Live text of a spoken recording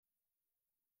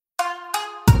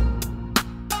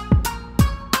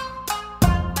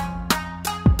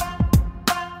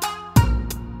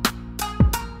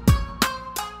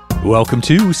Welcome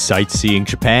to Sightseeing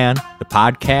Japan, the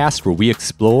podcast where we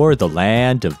explore the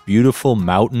land of beautiful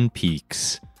mountain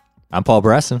peaks. I'm Paul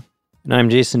Bresson. And I'm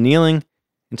Jason Nealing.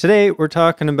 And today we're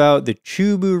talking about the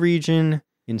Chubu region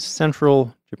in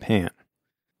central Japan.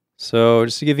 So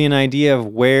just to give you an idea of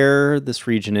where this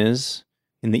region is,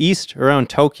 in the east, around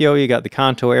Tokyo, you got the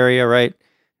Kanto area, right?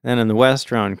 Then in the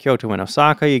west, around Kyoto and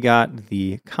Osaka, you got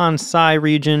the Kansai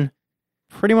region.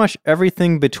 Pretty much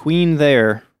everything between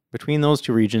those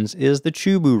two regions is the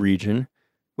Chubu region,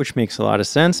 which makes a lot of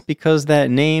sense because that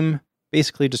name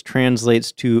basically just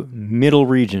translates to middle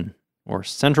region or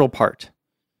central part.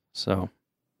 So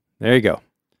there you go.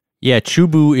 Yeah,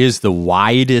 Chubu is the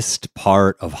widest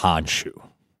part of Honshu.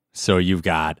 So you've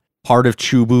got part of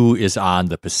Chubu is on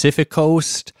the Pacific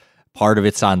coast, part of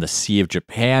it's on the Sea of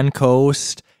Japan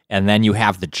coast, and then you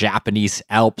have the Japanese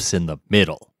Alps in the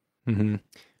middle. Mm-hmm.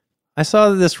 I saw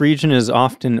that this region is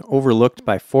often overlooked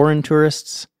by foreign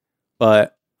tourists,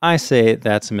 but I say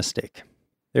that's a mistake.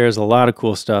 There's a lot of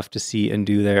cool stuff to see and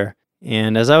do there.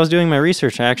 And as I was doing my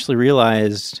research, I actually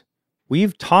realized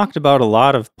we've talked about a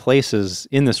lot of places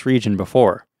in this region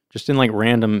before, just in like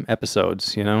random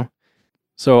episodes, you know?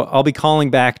 So I'll be calling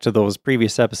back to those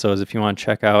previous episodes if you want to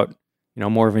check out,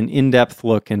 more of an in-depth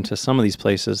look into some of these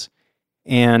places.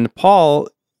 And Paul,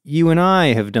 you and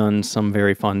I have done some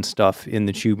very fun stuff in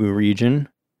the Chubu region.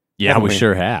 Yeah, we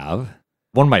sure have.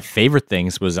 One of my favorite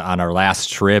things was on our last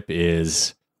trip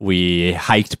is we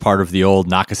hiked part of the old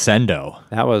Nakasendo.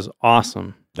 That was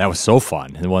awesome. That was so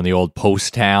fun. In one of the old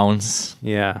post towns.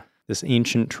 Yeah, this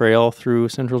ancient trail through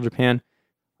central Japan.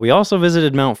 We also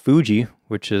visited Mount Fuji,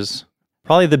 which is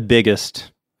probably the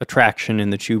biggest attraction in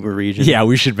the Chubu region. Yeah,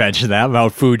 we should mention that.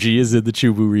 Mount Fuji is in the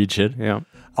Chubu region. Yeah.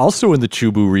 Also in the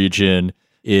Chubu region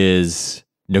is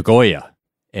Nagoya,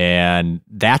 and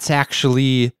that's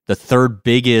actually the third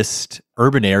biggest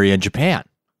urban area in Japan.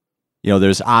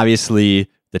 There's obviously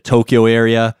the Tokyo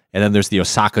area, and then there's the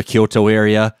Osaka-Kyoto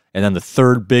area, and then the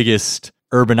third biggest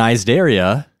urbanized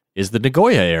area is the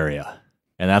Nagoya area,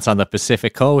 and that's on the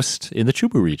Pacific coast in the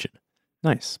Chubu region.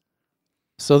 Nice.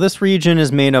 So this region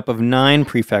is made up of 9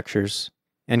 prefectures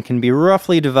and can be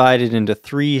roughly divided into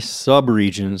 3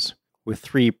 sub-regions with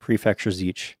 3 prefectures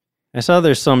each. I saw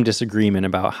there's some disagreement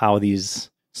about how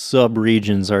these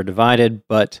sub-regions are divided,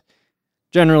 but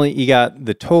generally you got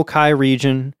the Tokai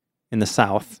region in the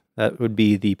south. That would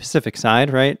be the Pacific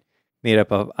side, right? Made up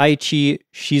of Aichi,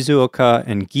 Shizuoka,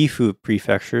 and Gifu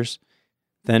prefectures.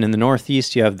 Then in the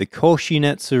northeast you have the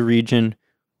Koshinetsu region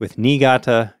with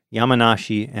Niigata,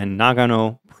 Yamanashi, and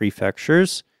Nagano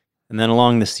prefectures. And then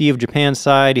along the Sea of Japan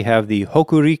side you have the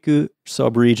Hokuriku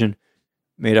sub-region,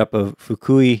 made up of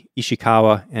Fukui,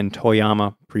 Ishikawa, and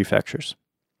Toyama prefectures.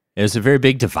 There's a very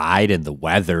big divide in the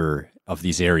weather of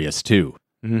these areas, too.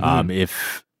 Mm-hmm.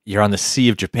 If you're on the Sea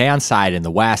of Japan side in the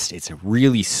west, it's a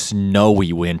really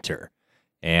snowy winter.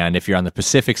 And if you're on the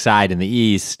Pacific side in the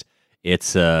east,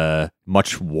 it's a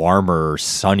much warmer,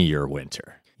 sunnier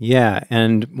winter. Yeah,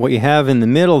 and what you have in the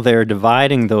middle there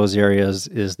dividing those areas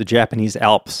is the Japanese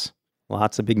Alps.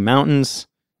 Lots of big mountains,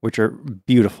 which are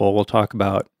beautiful. We'll talk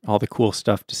about all the cool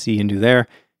stuff to see and do there.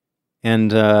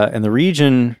 And the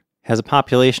region has a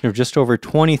population of just over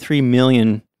 23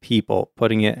 million people,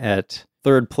 putting it at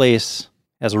third place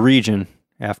as a region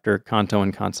after Kanto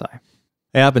and Kansai.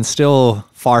 Yeah, but still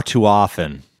far too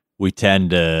often we tend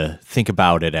to think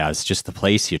about it as just the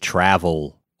place you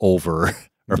travel over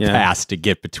or past to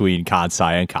get between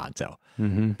Kansai and Kanto.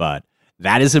 Mm-hmm. But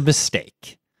that is a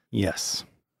mistake. Yes.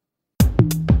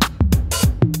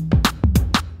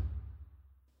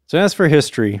 So as for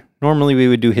history, normally we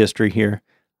would do history here.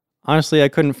 Honestly, I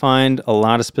couldn't find a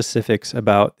lot of specifics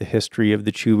about the history of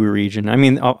the Chubu region. I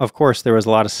mean, of course, there was a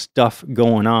lot of stuff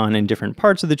going on in different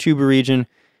parts of the Chubu region,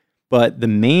 but the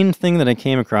main thing that I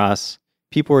came across,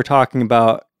 people were talking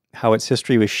about how its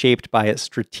history was shaped by its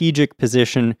strategic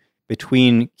position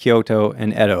between Kyoto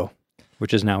and Edo,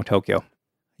 which is now Tokyo.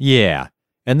 Yeah,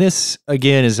 and this,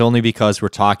 again, is only because we're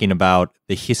talking about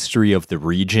the history of the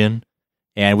region.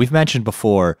 And we've mentioned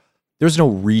before, there's no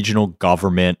regional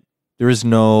government. There is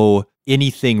no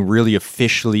anything really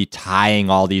officially tying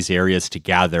all these areas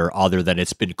together other than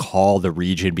it's been called a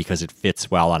region because it fits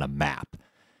well on a map.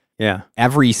 Yeah.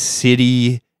 Every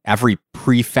city, every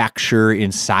prefecture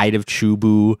inside of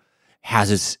Chubu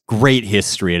has its great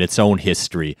history and its own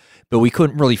history, but we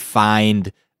couldn't really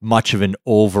find much of an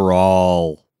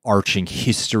overall arching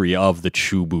history of the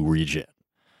Chubu region.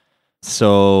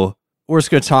 So we're just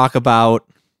going to talk about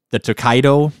the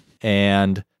Tokaido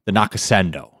and the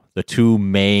Nakasendo, the two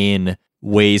main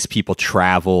ways people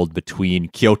traveled between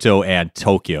Kyoto and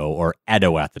Tokyo, or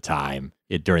Edo at the time,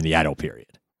 during the Edo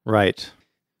period. Right.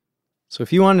 So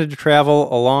if you wanted to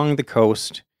travel along the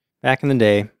coast back in the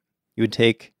day, you would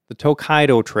take the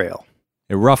Tokaido Trail.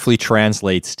 It roughly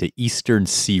translates to Eastern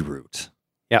Sea Route.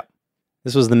 Yep.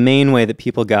 This was the main way that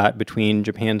people got between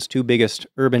Japan's two biggest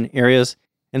urban areas,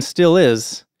 and still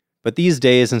is. But these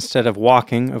days, instead of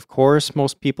walking, of course,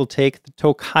 most people take the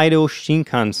Tokaido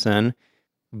Shinkansen,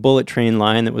 bullet train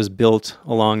line that was built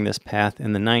along this path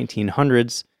in the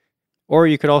 1900s, or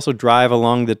you could also drive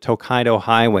along the Tokaido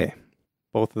Highway.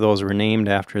 Both of those were named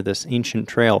after this ancient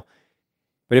trail.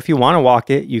 But if you want to walk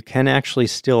it, you can actually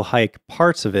still hike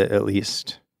parts of it at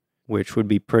least, which would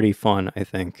be pretty fun, I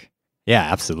think. Yeah,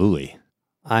 absolutely.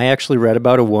 I actually read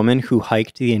about a woman who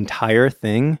hiked the entire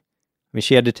thing. I mean,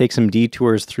 she had to take some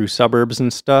detours through suburbs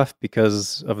and stuff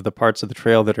because of the parts of the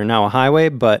trail that are now a highway,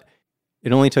 but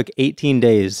it only took 18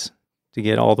 days to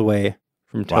get all the way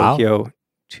from Tokyo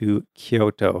to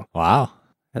Kyoto. Wow.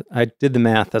 I did the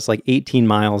math. That's like 18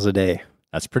 miles a day.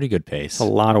 That's pretty good pace. A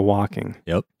lot of walking.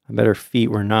 Yep. I bet her feet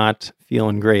were not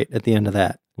feeling great at the end of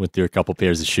that. Went through a couple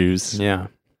pairs of shoes. Yeah.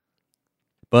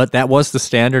 But that was the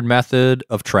standard method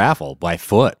of travel, by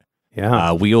foot.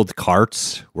 Yeah. Wheeled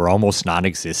carts were almost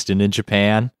non-existent in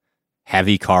Japan.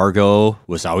 Heavy cargo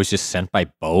was always just sent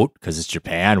by boat because it's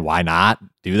Japan. Why not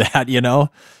do that,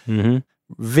 Mm-hmm.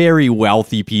 Very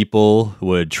wealthy people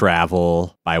would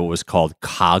travel by what was called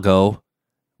kago,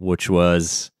 which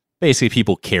was basically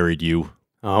people carried you.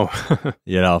 Oh.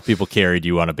 People carried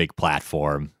you on a big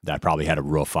platform that probably had a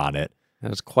roof on it.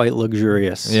 That's quite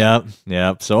luxurious.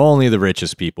 Yep. So only the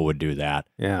richest people would do that.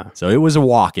 Yeah. So it was a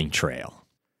walking trail.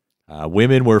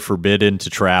 Women were forbidden to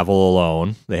travel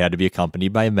alone. They had to be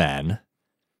accompanied by men.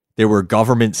 There were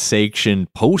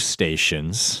government-sanctioned post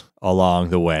stations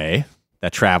along the way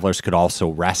that travelers could also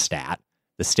rest at.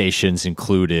 The stations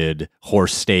included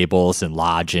horse stables and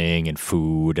lodging and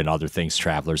food and other things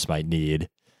travelers might need.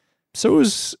 So it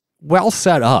was well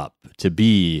set up to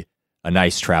be a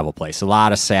nice travel place. A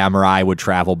lot of samurai would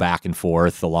travel back and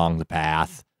forth along the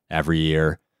path every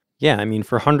year. Yeah, I mean,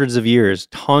 for hundreds of years,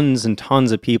 tons and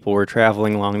tons of people were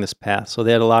traveling along this path, so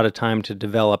they had a lot of time to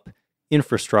develop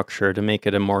infrastructure to make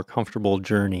it a more comfortable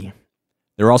journey.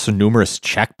 There were also numerous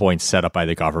checkpoints set up by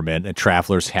the government, and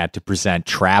travelers had to present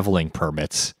traveling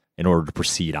permits in order to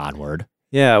proceed onward.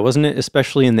 Yeah, wasn't it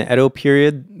especially in the Edo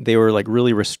period? They were like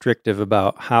really restrictive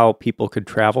about how people could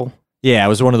travel. Yeah, it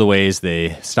was one of the ways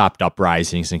they stopped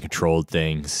uprisings and controlled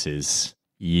things is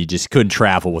you just couldn't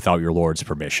travel without your lord's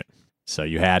permission. So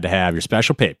you had to have your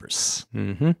special papers.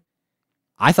 Mm-hmm.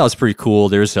 I thought it was pretty cool.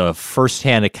 There's a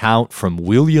first-hand account from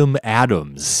William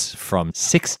Adams from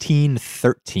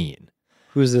 1613.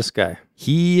 Who's this guy?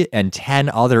 He and 10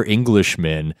 other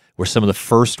Englishmen were some of the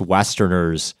first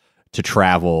Westerners to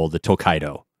travel the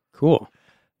Tokaido. Cool.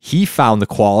 He found the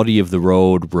quality of the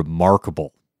road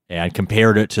remarkable and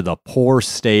compared it to the poor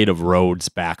state of roads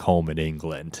back home in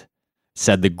England.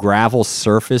 Said the gravel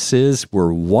surfaces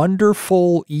were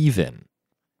wonderful even.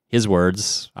 His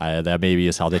words, that maybe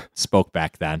is how they spoke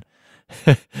back then.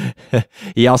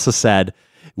 He also said,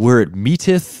 where it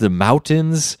meeteth the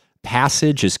mountains,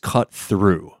 passage is cut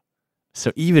through.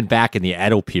 So even back in the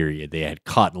Edo period, they had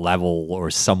cut level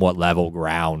or somewhat level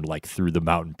ground like through the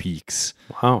mountain peaks.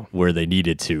 Wow. Where they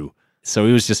needed to. So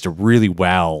it was just a really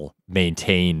well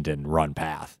maintained and run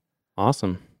path.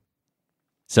 Awesome.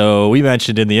 So we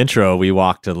mentioned in the intro, we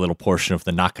walked a little portion of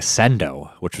the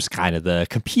Nakasendo, which was kind of the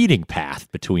competing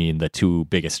path between the two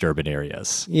biggest urban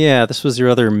areas. Yeah, this was your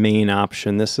other main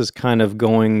option. This is kind of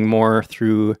going more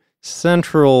through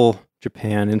central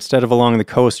Japan. Instead of along the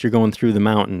coast, you're going through the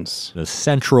mountains. The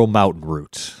Central Mountain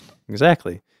Route.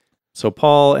 Exactly. So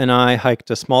Paul and I hiked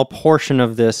a small portion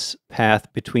of this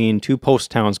path between two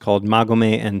post towns called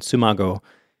Magome and Sumago.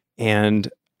 And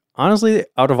honestly,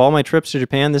 out of all my trips to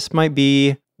Japan, this might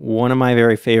be one of my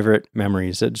very favorite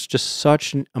memories. It's just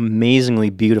such an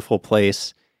amazingly beautiful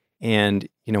place. And,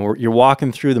 you're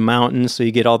walking through the mountains, so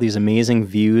you get all these amazing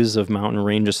views of mountain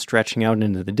ranges stretching out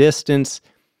into the distance.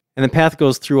 And the path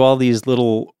goes through all these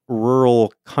little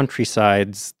rural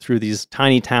countrysides, through these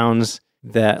tiny towns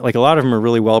that, like, a lot of them are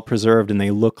really well preserved and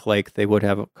they look like they would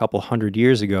have a couple hundred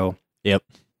years ago. Yep.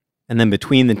 And then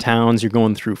between the towns, you're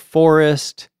going through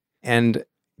forest. And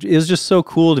it was just so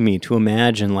cool to me to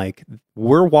imagine, like,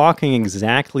 we're walking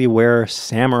exactly where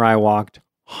samurai walked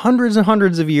hundreds and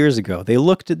hundreds of years ago. They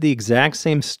looked at the exact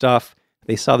same stuff.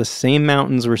 They saw the same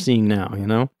mountains we're seeing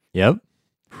now, Yep.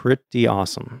 Pretty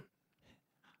awesome.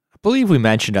 I believe we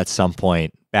mentioned at some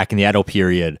point back in the Edo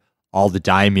period, all the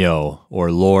daimyo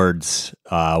or lords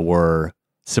were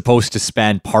supposed to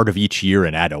spend part of each year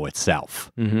in Edo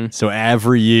itself. Mm-hmm. So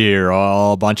every year,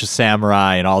 a bunch of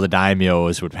samurai and all the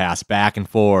daimyos would pass back and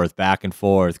forth,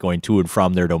 going to and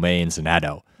from their domains in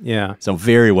Edo. Yeah. So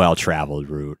very well-traveled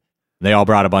route. They all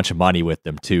brought a bunch of money with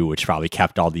them, too, which probably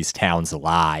kept all these towns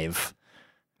alive.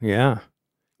 Yeah.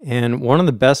 And one of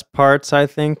the best parts, I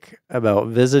think, about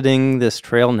visiting this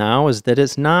trail now is that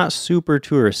it's not super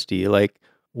touristy. Like,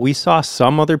 we saw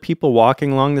some other people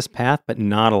walking along this path, but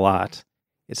not a lot.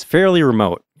 It's fairly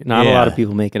remote. Not a lot of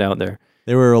people make it out there.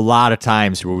 There were a lot of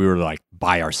times where we were like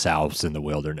by ourselves in the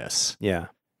wilderness. Yeah.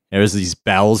 There was these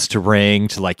bells to ring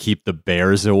to like keep the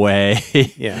bears away.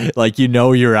 Yeah. Like,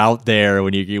 you're out there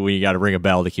when you got to ring a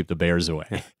bell to keep the bears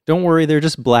away. Don't worry, they're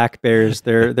just black bears.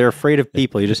 They're afraid of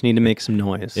people. You just need to make some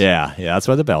noise. Yeah, that's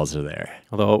why the bells are there.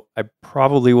 Although I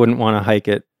probably wouldn't want to hike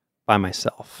it by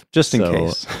myself, just in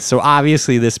case. So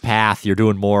obviously this path, you're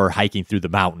doing more hiking through the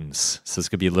mountains. So it's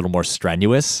going to be a little more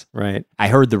strenuous. Right. I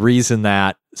heard the reason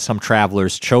that some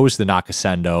travelers chose the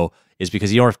Nakasendo is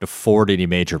because you don't have to ford any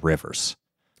major rivers.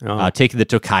 Taking the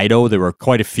Tokaido, there were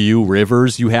quite a few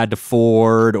rivers you had to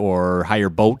ford or hire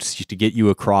boats to get you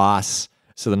across.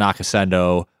 So the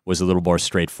Nakasendo was a little more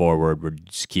straightforward, where you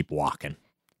just keep walking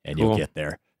and you'll get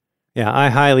there. Yeah, I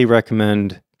highly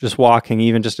recommend just walking,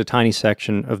 even just a tiny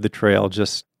section of the trail.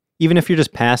 Just even if you're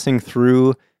just passing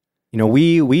through,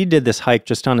 we did this hike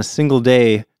just on a single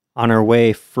day on our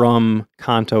way from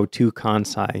Kanto to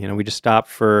Kansai. We just stopped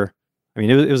for,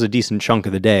 it was a decent chunk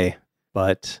of the day,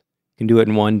 but you can do it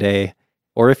in one day.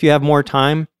 Or if you have more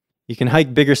time, you can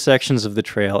hike bigger sections of the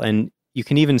trail, and you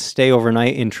can even stay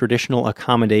overnight in traditional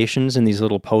accommodations in these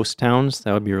little post towns.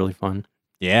 That would be really fun.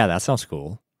 Yeah, that sounds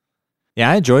cool.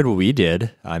 Yeah, I enjoyed what we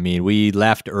did. We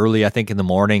left early, I think, in the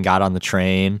morning, got on the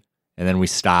train, and then we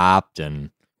stopped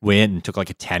and went and took like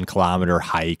a 10-kilometer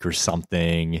hike or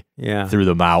something through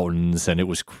the mountains, and it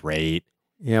was great.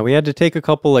 Yeah, we had to take a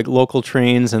couple like local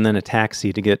trains and then a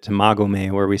taxi to get to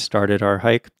Magome, where we started our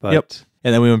hike. But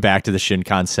And then we went back to the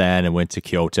Shinkansen and went to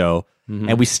Kyoto. Mm-hmm.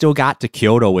 And we still got to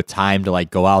Kyoto with time to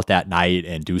like go out that night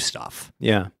and do stuff.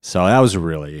 Yeah. So that was a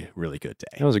really, really good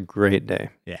day. That was a great day.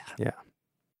 Yeah. Yeah.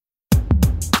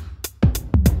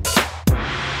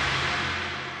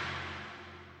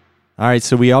 All right,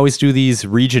 so we always do these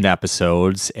region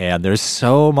episodes, and there's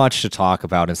so much to talk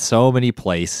about in so many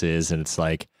places, and it's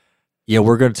like,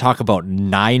 we're going to talk about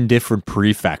 9 different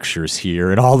prefectures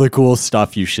here and all the cool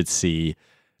stuff you should see.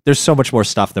 There's so much more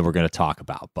stuff than we're going to talk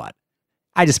about, but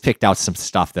I just picked out some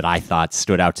stuff that I thought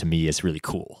stood out to me as really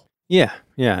cool. Yeah.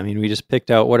 We just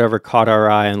picked out whatever caught our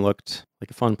eye and looked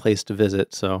like a fun place to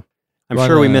visit, so I'm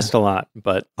sure we missed a lot,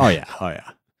 but... Oh,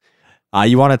 yeah.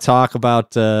 You want to talk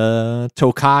about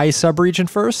Tokai subregion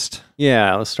first?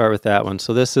 Yeah, let's start with that one.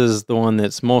 So this is the one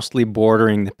that's mostly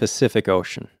bordering the Pacific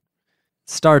Ocean.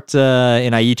 Start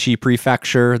in Aichi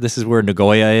Prefecture. This is where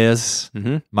Nagoya is.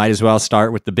 Mm-hmm. Might as well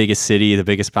start with the biggest city, the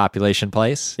biggest population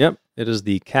place. Yep. It is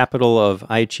the capital of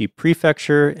Aichi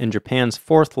Prefecture and Japan's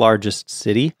 4th largest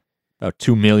city. About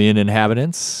 2 million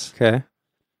inhabitants. Okay.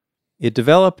 It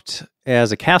developed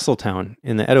as a castle town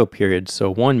in the Edo period,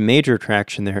 so one major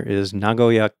attraction there is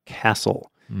Nagoya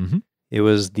Castle. Mm-hmm. It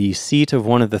was the seat of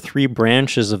one of the 3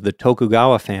 branches of the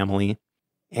Tokugawa family,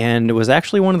 and it was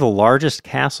actually one of the largest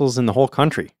castles in the whole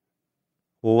country.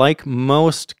 Like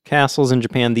most castles in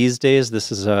Japan these days,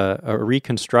 this is a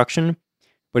reconstruction,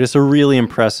 but it's a really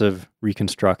impressive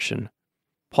reconstruction.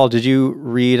 Paul, did you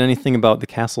read anything about the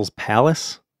castle's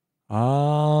palace?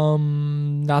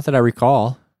 Not that I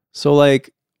recall. So a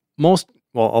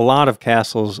lot of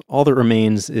castles, all that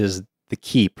remains is the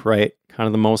keep, right? Kind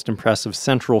of the most impressive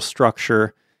central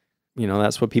structure.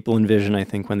 That's what people envision, I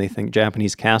think, when they think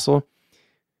Japanese castle.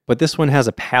 But this one has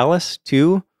a palace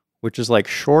too, which is like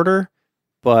shorter,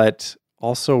 but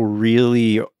also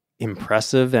really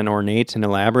impressive and ornate and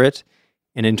elaborate.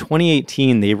 And in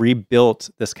 2018, they rebuilt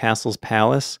this castle's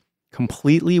palace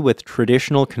completely with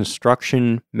traditional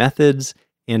construction methods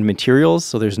and materials,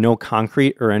 so there's no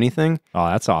concrete or anything. Oh,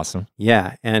 that's awesome.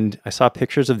 Yeah, and I saw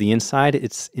pictures of the inside.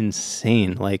 It's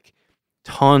insane. Like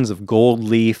tons of gold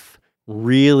leaf,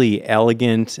 really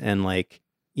elegant, and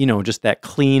just that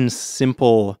clean,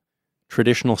 simple,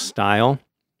 traditional style.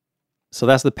 So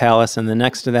that's the palace, and then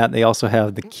next to that, they also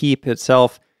have the keep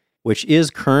itself, which is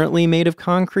currently made of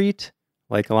concrete,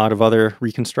 like a lot of other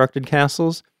reconstructed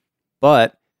castles,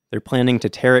 but they're planning to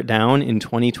tear it down in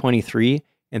 2023,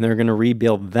 and they're going to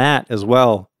rebuild that as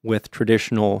well with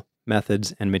traditional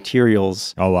methods and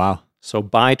materials. Oh, wow. So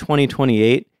by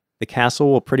 2028, the castle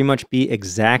will pretty much be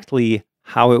exactly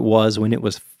how it was when it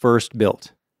was first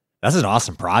built. That's an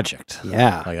awesome project.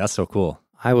 Yeah. That's so cool.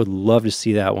 I would love to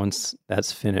see that once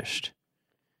that's finished.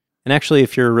 And actually,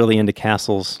 if you're really into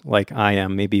castles like I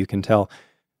am, maybe you can tell,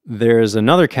 there's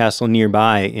another castle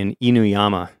nearby in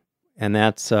Inuyama, and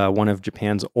that's one of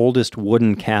Japan's oldest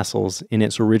wooden castles in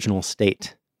its original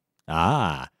state.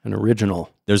 Ah. An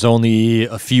original. There's only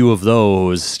a few of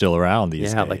those still around these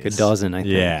days. Yeah, like a dozen, I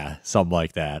think. Yeah, something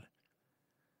like that.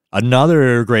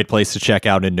 Another great place to check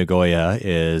out in Nagoya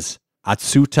is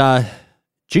Atsuta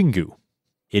Jingu.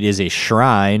 It is a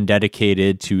shrine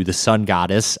dedicated to the sun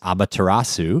goddess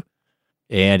Amaterasu,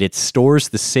 and it stores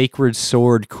the sacred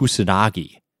sword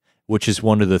Kusanagi, which is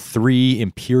one of the 3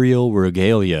 imperial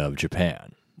regalia of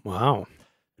Japan. Wow.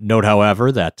 Note,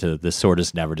 however, that the sword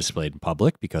is never displayed in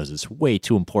public because it's way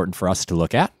too important for us to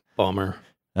look at. Bummer.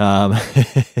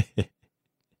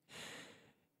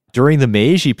 During the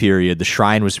Meiji period, the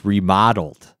shrine was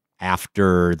remodeled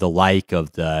after the like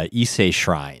of the Ise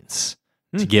shrines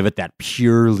to give it that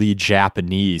purely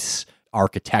Japanese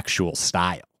architectural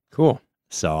style. Cool.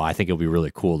 So I think it'll be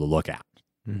really cool to look at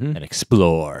and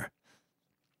explore.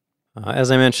 As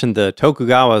I mentioned, the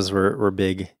Tokugawas were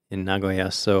big in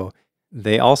Nagoya, so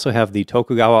they also have the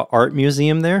Tokugawa Art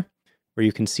Museum there, where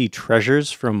you can see treasures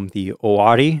from the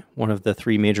Owari, one of the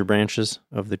 3 major branches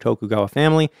of the Tokugawa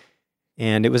family,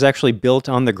 and it was actually built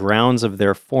on the grounds of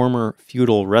their former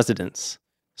feudal residence.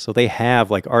 So they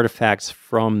have like artifacts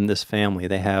from this family.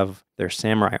 They have their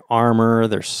samurai armor,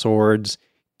 their swords,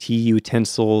 tea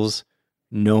utensils,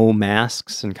 no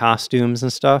masks and costumes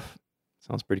and stuff.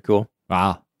 Sounds pretty cool.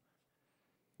 Wow.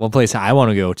 One place I want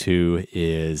to go to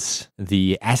is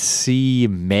the SC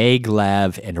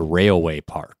Maglev and Railway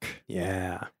Park.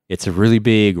 Yeah. It's a really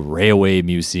big railway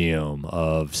museum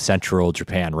of central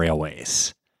Japan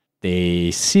railways.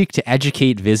 They seek to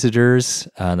educate visitors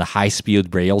on the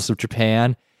high-speed rails of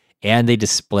Japan, and they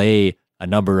display a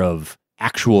number of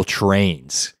actual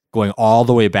trains going all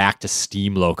the way back to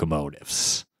steam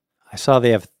locomotives. I saw they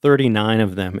have 39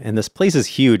 of them, and this place is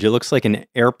huge. It looks like an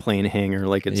airplane hangar,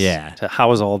 like it's to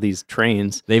house all these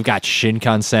trains. They've got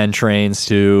Shinkansen trains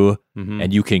too,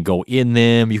 and you can go in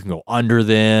them, you can go under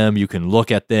them, you can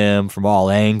look at them from all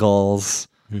angles.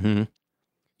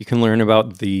 You can learn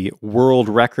about the world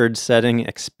record-setting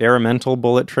experimental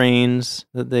bullet trains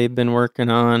that they've been working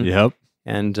on. Yep.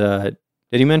 And did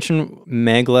he mention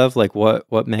maglev, like what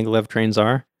maglev trains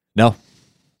are? No.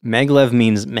 Maglev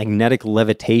means magnetic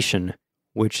levitation,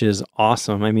 which is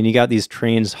awesome. I mean, you got these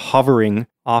trains hovering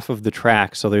off of the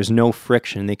track, so there's no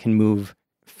friction. They can move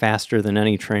faster than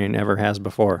any train ever has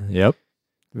before. Yep.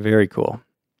 Very cool.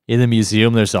 In the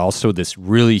museum, there's also this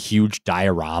really huge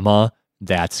diorama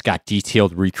that's got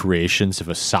detailed recreations of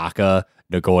Osaka,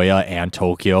 Nagoya, and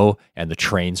Tokyo, and the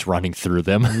trains running through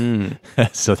them.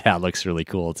 So that looks really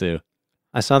cool, too.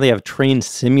 I saw they have train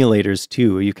simulators,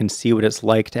 too. You can see what it's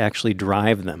like to actually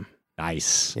drive them.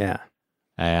 Nice. Yeah.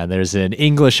 And there's an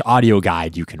English audio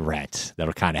guide you can rent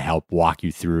that'll kind of help walk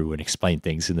you through and explain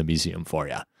things in the museum for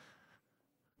you.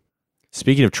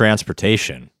 Speaking of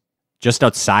transportation, just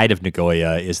outside of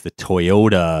Nagoya is the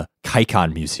Toyota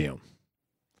Kaikon Museum.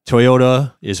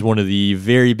 Toyota is one of the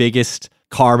very biggest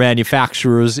car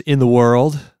manufacturers in the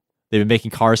world. They've been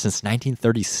making cars since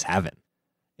 1937.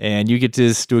 And you get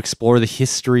to explore the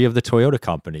history of the Toyota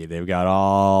company. They've got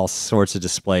all sorts of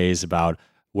displays about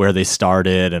where they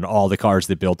started and all the cars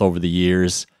they built over the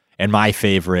years. And my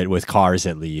favorite, with cars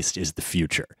at least, is the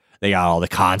future. They got all the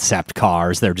concept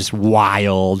cars. They're just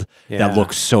wild. That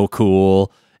look so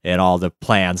cool. And all the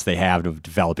plans they have of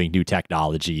developing new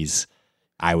technologies.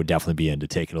 I would definitely be into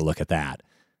taking a look at that.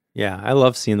 Yeah, I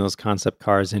love seeing those concept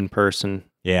cars in person.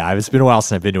 Yeah, it's been a while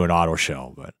since I've been to an auto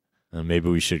show, but maybe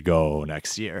we should go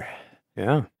next year.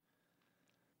 Yeah.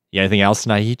 Anything else,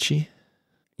 Naichi?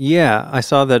 Yeah, I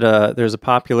saw that there's a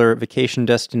popular vacation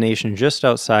destination just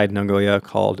outside Nagoya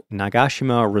called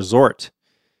Nagashima Resort.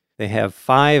 They have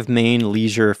 5 main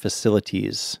leisure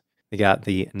facilities. They got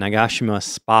the Nagashima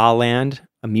Spa Land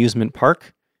amusement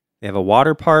park. They have a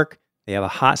water park. They have a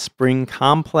hot spring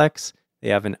complex. They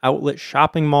have an outlet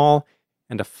shopping mall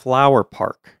and a flower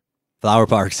park. Flower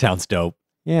park sounds dope.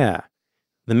 Yeah.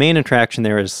 The main attraction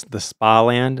there is the Spa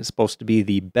Land. It's supposed to be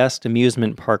the best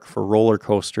amusement park for roller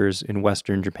coasters in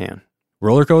Western Japan.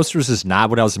 Roller coasters is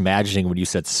not what I was imagining when you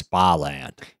said Spa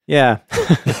Land. Yeah.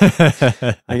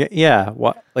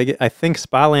 I think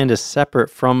Spa Land is separate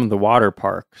from the water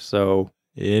park. So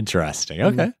interesting.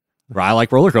 Okay. I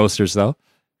like roller coasters, though.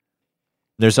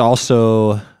 There's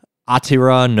also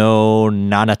Atira no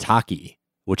Nanataki,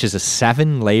 which is a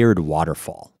 7-layered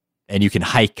waterfall, and you can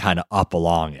hike kind of up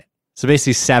along it. So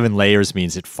basically 7 layers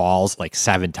means it falls like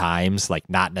 7 times, like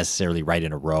not necessarily right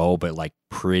in a row, but like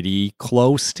pretty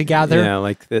close together. Yeah,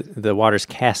 like the water's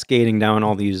cascading down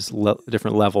all these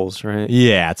different levels, right?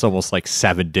 Yeah, it's almost like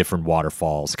 7 different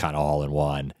waterfalls kind of all in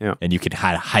one. Yeah. And you can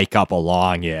kind of hike up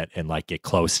along it and like get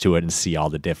close to it and see all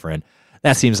the different.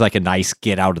 That seems like a nice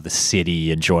get out of the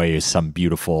city, enjoy some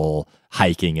beautiful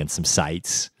hiking and some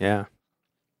sights. Yeah.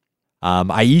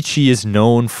 Aichi is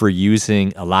known for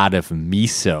using a lot of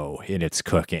miso in its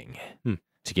cooking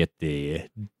to get the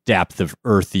depth of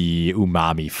earthy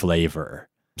umami flavor.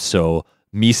 So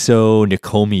miso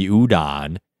nikomi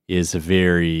udon is a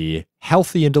very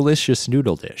healthy and delicious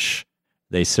noodle dish.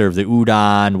 They serve the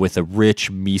udon with a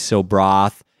rich miso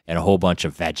broth and a whole bunch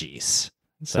of veggies.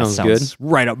 So Sounds good.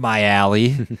 Right up my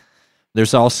alley.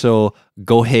 There's also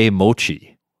gohei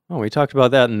mochi. Oh, we talked about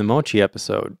that in the mochi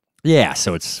episode. Yeah,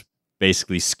 so it's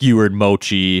basically skewered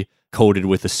mochi coated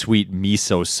with a sweet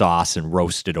miso sauce and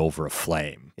roasted over a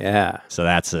flame. Yeah. So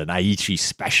that's an Aichi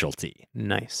specialty.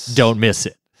 Nice. Don't miss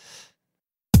it.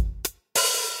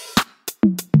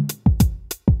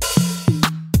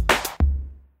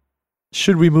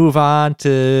 Should we move on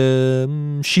to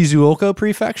Shizuoka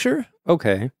Prefecture?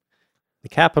 Okay. The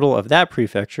capital of that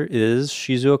prefecture is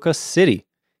Shizuoka City.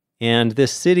 And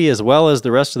this city, as well as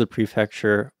the rest of the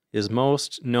prefecture, is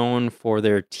most known for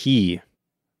their tea.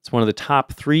 It's one of the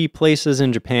top 3 places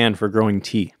in Japan for growing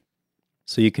tea.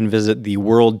 So you can visit the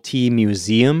World Tea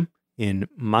Museum in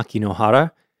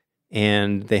Makinohara,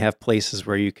 and they have places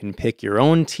where you can pick your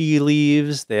own tea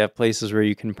leaves. They have places where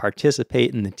you can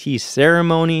participate in the tea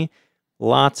ceremony.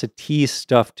 Lots of tea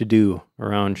stuff to do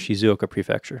around Shizuoka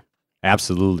Prefecture.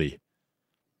 Absolutely.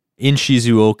 In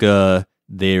Shizuoka,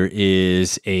 there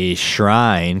is a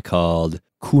shrine called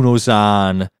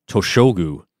Kunozan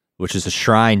Toshogu, which is a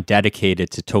shrine dedicated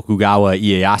to Tokugawa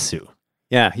Ieyasu.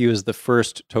 Yeah, he was the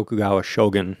first Tokugawa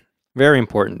shogun. Very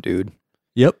important dude.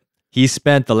 Yep. He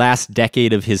spent the last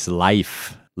decade of his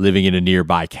life living in a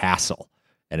nearby castle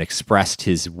and expressed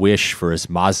his wish for his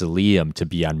mausoleum to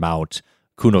be on Mount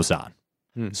Kunozan.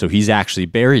 So he's actually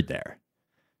buried there.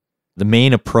 The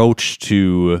main approach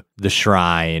to the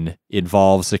shrine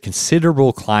involves a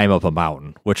considerable climb up a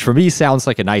mountain, which for me sounds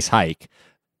like a nice hike,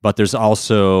 but there's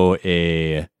also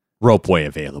a ropeway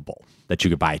available that you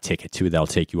could buy a ticket to that'll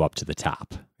take you up to the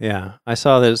top. Yeah, I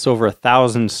saw that it's over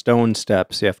 1,000 stone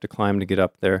steps you have to climb to get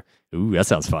up there. Ooh, that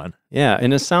sounds fun. Yeah,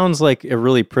 and it sounds like a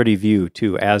really pretty view,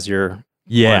 too, as you're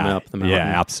climbing up the mountain.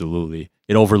 Yeah, absolutely.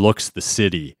 It overlooks the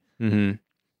city. Mm-hmm.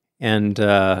 And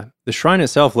the shrine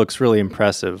itself looks really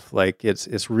impressive. Like,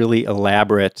 it's really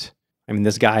elaborate. I mean,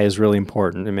 this guy is really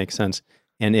important. It makes sense.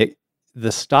 And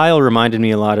the style reminded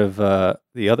me a lot of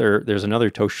there's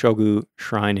another Toshogu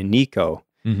shrine in Nikko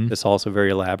that's also very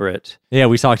elaborate. Yeah,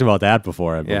 we talked about that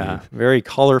before, I believe. Yeah, very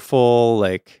colorful,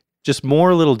 like just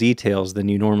more little details than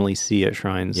you normally see at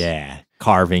shrines. Yeah,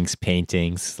 carvings,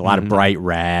 paintings, a lot of bright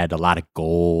red, a lot of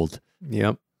gold.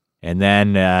 Yep. And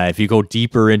then if you go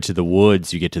deeper into the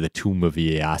woods, you get to the tomb of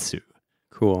Ieyasu.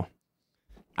 Cool.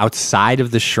 Outside of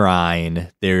the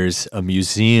shrine, there's a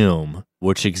museum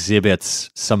which exhibits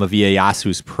some of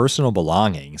Ieyasu's personal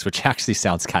belongings, which actually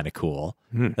sounds kind of cool.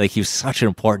 Like, he was such an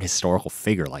important historical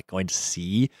figure, like going to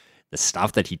see the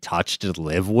stuff that he touched and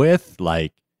lived with.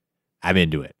 Like, I'm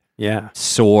into it. Yeah.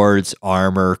 Swords,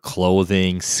 armor,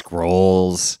 clothing,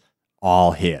 scrolls,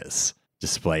 all his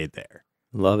displayed there.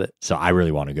 Love it. So I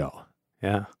really want to go.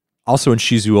 Yeah. Also in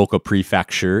Shizuoka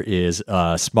Prefecture is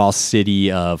a small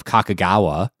city of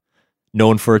Kakagawa,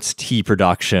 known for its tea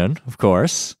production, of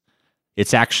course.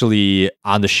 It's actually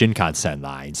on the Shinkansen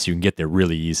line, so you can get there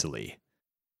really easily.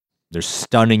 There's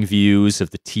stunning views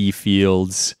of the tea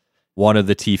fields. One of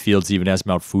the tea fields even has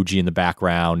Mount Fuji in the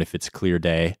background if it's a clear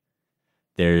day.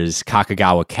 There's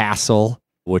Kakagawa Castle,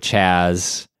 which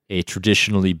has a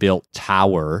traditionally built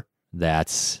tower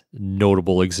that's a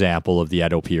notable example of the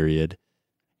Edo period.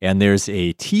 And there's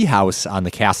a tea house on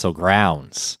the castle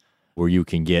grounds where you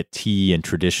can get tea and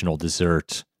traditional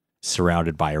dessert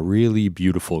surrounded by a really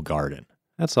beautiful garden.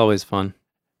 That's always fun.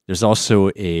 There's also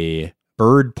a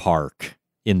bird park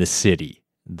in the city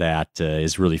that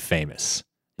is really famous.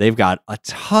 They've got a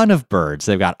ton of birds.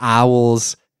 They've got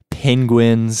owls,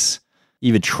 penguins,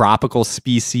 even tropical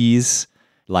species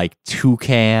like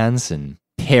toucans and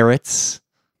parrots.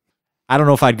 I don't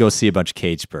know if I'd go see a bunch of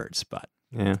caged birds, but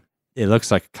yeah, it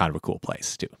looks like kind of a cool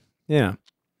place too. Yeah.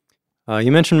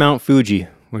 You mentioned Mount Fuji,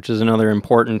 which is another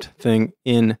important thing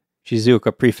in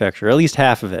Shizuoka Prefecture, at least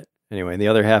half of it. Anyway, the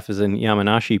other half is in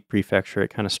Yamanashi Prefecture. It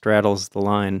kind of straddles the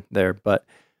line there. But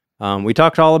we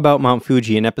talked all about Mount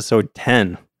Fuji in episode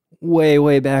 10,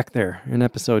 way back there in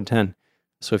episode 10.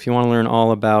 So if you want to learn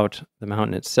all about the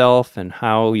mountain itself and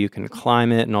how you can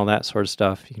climb it and all that sort of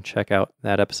stuff, you can check out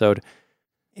that episode.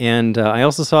 And I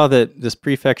also saw that this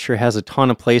prefecture has a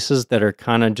ton of places that are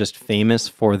kind of just famous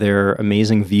for their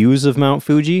amazing views of Mount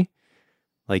Fuji,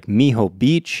 like Miho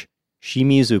Beach,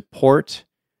 Shimizu Port.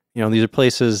 You know, these are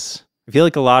places, I feel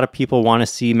like a lot of people want to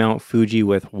see Mount Fuji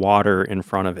with water in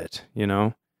front of it, you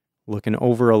know, looking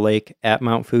over a lake at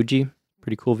Mount Fuji.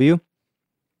 Pretty cool view.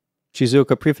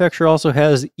 Shizuoka Prefecture also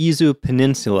has Izu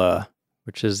Peninsula,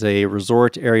 which is a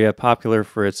resort area popular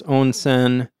for its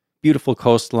onsen, beautiful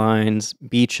coastlines,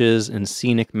 beaches, and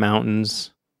scenic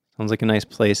mountains. Sounds like a nice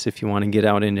place if you want to get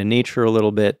out into nature a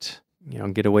little bit, you know,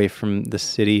 get away from the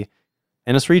city.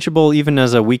 And it's reachable even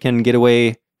as a weekend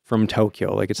getaway from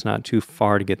Tokyo. Like, it's not too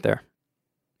far to get there.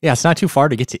 Yeah, it's not too far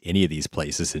to get to any of these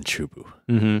places in Chubu.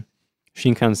 Mm-hmm.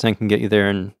 Shinkansen can get you there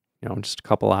in, you know, just a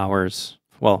couple hours.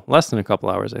 Well, less than a couple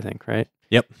hours, I think, right?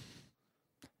 Yep.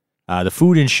 The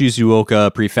food in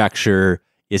Shizuoka Prefecture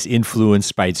is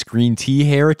influenced by its green tea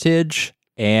heritage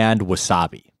and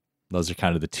wasabi. Those are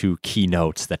kind of the two key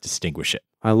notes that distinguish it.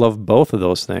 I love both of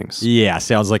those things. Yeah,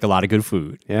 sounds like a lot of good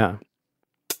food. Yeah.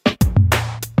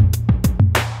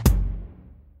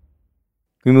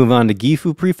 We move on to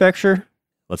Gifu Prefecture.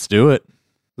 Let's do it.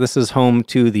 This is home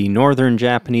to the northern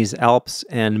Japanese Alps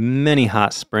and many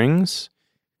hot springs.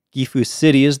 Gifu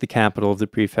City is the capital of the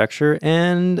prefecture,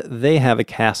 and they have a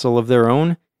castle of their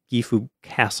own, Gifu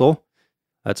Castle.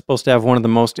 It's supposed to have one of the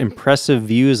most impressive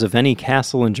views of any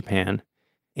castle in Japan.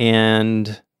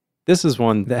 And this is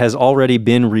one that has already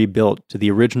been rebuilt to the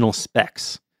original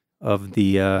specs of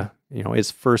the,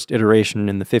 its first iteration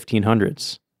in the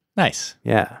 1500s. Nice.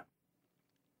 Yeah.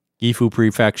 Gifu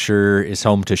Prefecture is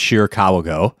home to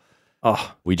Shirakawa-go.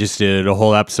 Oh, We just did a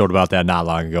whole episode about that not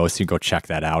long ago, so you can go check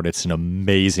that out. It's an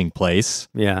amazing place.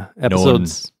 yeah. Episode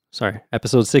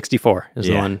 64 is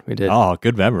the Yeah. one we did. Oh,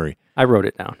 good memory. I wrote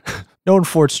it down. Known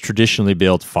for its traditionally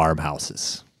built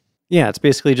farmhouses. Yeah, it's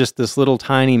basically just this little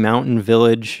tiny mountain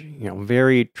village, you know,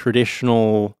 very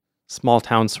traditional small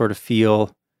town sort of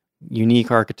feel, unique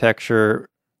architecture,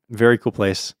 very cool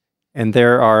place. And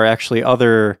there are actually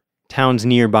other towns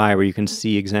nearby where you can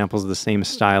see examples of the same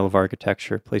style of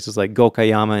architecture. Places like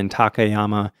Gokayama and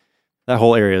Takayama. That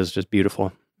whole area is just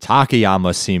beautiful.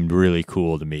 Takayama seemed really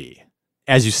cool to me.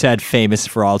 As you said, famous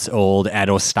for all its old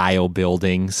Edo-style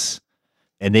buildings.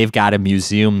 And they've got a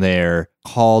museum there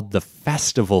called the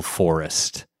Festival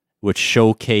Forest, which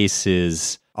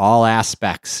showcases all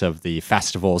aspects of the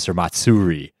festivals or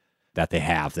matsuri that they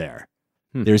have there.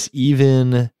 There's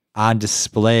even on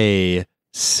display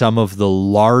some of the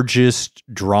largest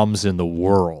drums in the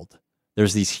world.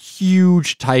 There's these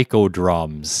huge taiko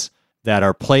drums that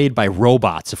are played by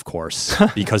robots, of course,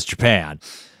 because Japan.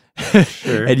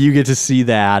 Sure. And you get to see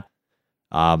that.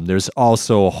 There's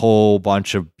also a whole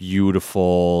bunch of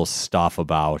beautiful stuff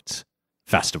about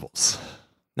festivals.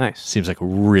 Nice. Seems like a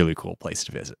really cool place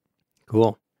to visit.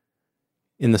 Cool.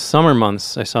 In the summer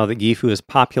months, I saw that Gifu is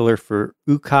popular for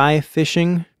ukai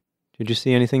fishing. Did you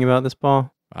see anything about this,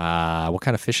 Paul? What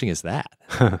kind of fishing is that?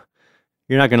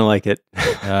 You're not going to like it.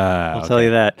 I'll tell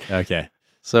you that. Okay.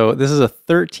 So this is a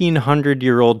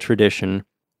 1,300-year-old tradition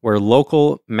where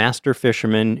local master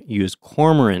fishermen use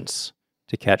cormorants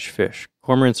to catch fish.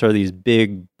 Cormorants are these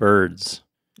big birds.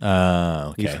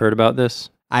 Okay. You've heard about this?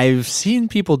 I've seen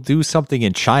people do something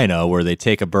in China where they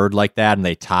take a bird like that and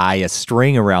they tie a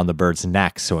string around the bird's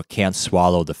neck so it can't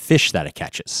swallow the fish that it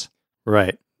catches.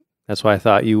 Right. That's why I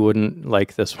thought you wouldn't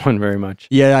like this one very much.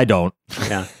 Yeah, I don't.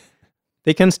 Yeah.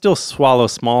 They can still swallow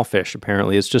small fish,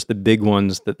 apparently. It's just the big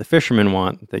ones that the fishermen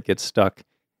want that get stuck.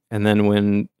 And then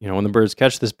when the birds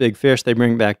catch this big fish, they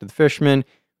bring it back to the fisherman,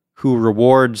 who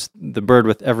rewards the bird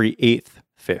with every 8th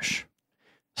fish.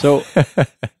 So,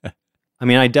 I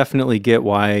mean, I definitely get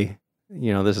why,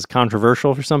 this is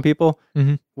controversial for some people.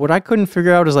 Mhm. What I couldn't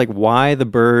figure out is like why the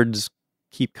birds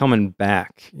keep coming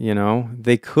back,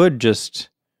 They could just...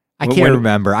 I can't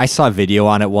remember. I saw a video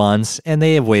on it once, and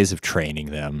they have ways of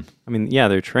training them. I mean, yeah,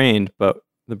 they're trained, but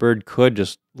the bird could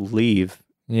just leave.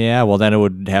 Yeah, well, then it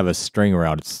would have a string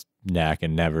around its neck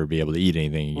and never be able to eat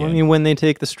anything again. Well, I mean, when they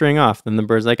take the string off, then the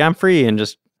bird's like, I'm free, and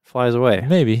just flies away.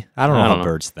 Maybe. I don't know I how don't know.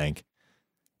 birds think.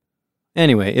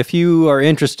 Anyway, if you are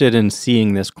interested in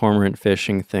seeing this cormorant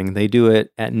fishing thing, they do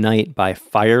it at night by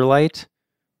firelight.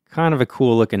 Kind of a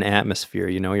cool looking atmosphere.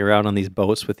 You're out on these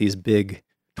boats with these big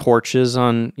torches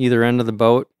on either end of the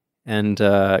boat, and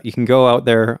you can go out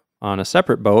there on a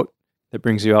separate boat that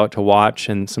brings you out to watch,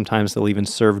 and sometimes they'll even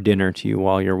serve dinner to you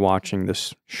while you're watching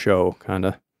this show, kind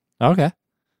of. Okay.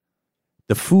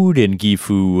 The food in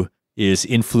Gifu is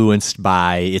influenced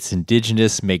by its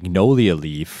indigenous magnolia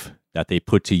leaf, that they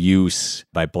put to use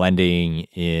by blending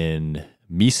in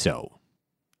miso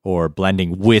or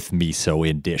blending with miso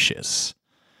in dishes.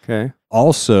 Okay.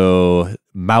 Also,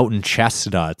 mountain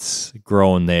chestnuts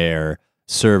grown there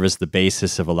serve as the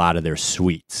basis of a lot of their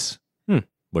sweets,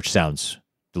 which sounds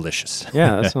delicious.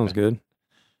 Yeah, that sounds good.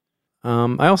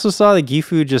 I also saw that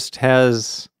Gifu just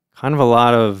has kind of a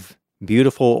lot of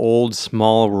beautiful, old,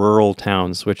 small, rural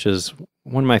towns, which is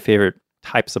one of my favorite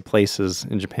types of places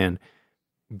in Japan.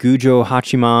 Gujo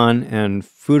Hachiman and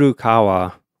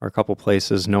Furukawa are a couple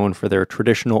places known for their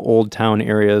traditional old town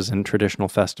areas and traditional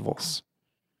festivals.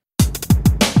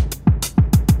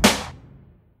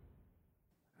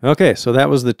 Okay, so that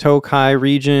was the Tokai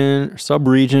region,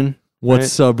 sub-region. What right?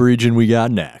 sub-region we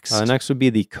got next? Next would be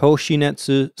the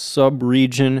Koshinetsu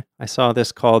sub-region. I saw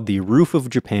this called the Roof of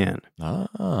Japan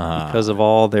because of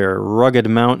all their rugged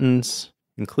mountains,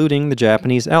 including the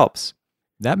Japanese Alps.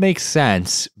 That makes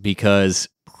sense because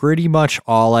pretty much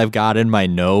all I've got in my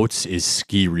notes is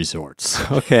ski resorts.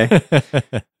 Okay.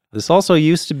 This also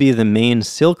used to be the main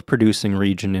silk-producing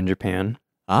region in Japan.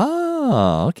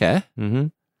 Oh, okay. Mm-hmm.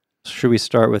 Should we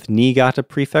start with Niigata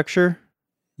Prefecture?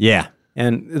 Yeah.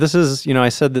 And this is, I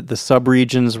said that the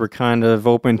sub-regions were kind of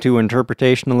open to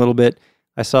interpretation a little bit.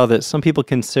 I saw that some people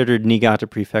considered Niigata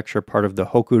Prefecture part of the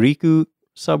Hokuriku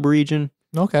sub-region.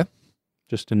 Okay.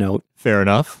 Just a note. Fair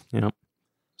enough. Yeah.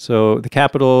 So the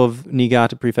capital of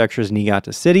Niigata Prefecture is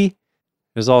Niigata City.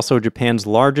 It is also Japan's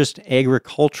largest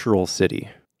agricultural city.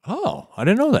 Oh, I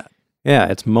didn't know that. Yeah,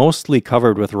 it's mostly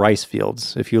covered with rice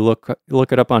fields. If you look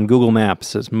it up on Google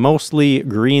Maps, it's mostly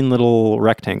green little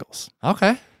rectangles.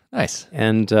 Okay, nice.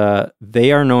 And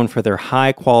they are known for their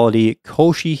high-quality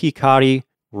koshihikari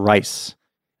rice.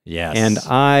 Yes. And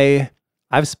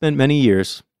I've spent many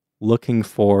years looking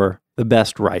for the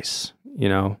best rice,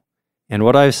 And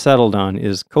what I've settled on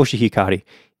is koshihikari.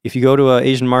 If you go to an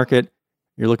Asian market,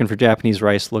 you're looking for Japanese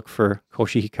rice, look for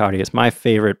koshihikari. It's my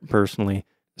favorite, personally,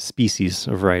 species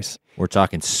of rice. We're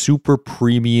talking super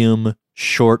premium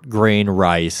short grain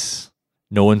rice,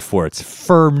 known for its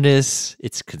firmness,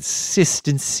 its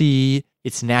consistency,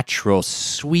 its natural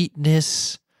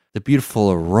sweetness, the beautiful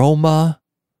aroma.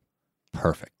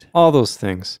 Perfect. All those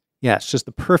things. Yeah, it's just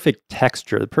the perfect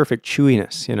texture, the perfect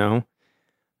chewiness,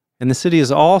 And the city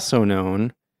is also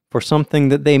known for something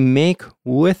that they make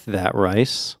with that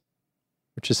rice,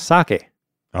 which is sake.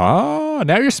 Oh,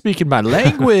 now you're speaking my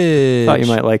language. Thought you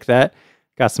might like that.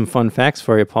 Got some fun facts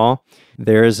for you, Paul.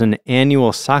 There's an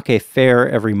annual sake fair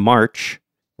every March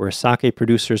where sake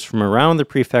producers from around the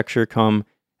prefecture come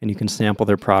and you can sample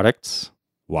their products.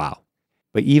 Wow.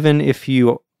 But even if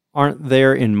you aren't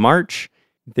there in March,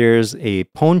 there's a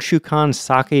Ponshukan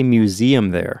Sake Museum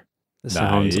there. That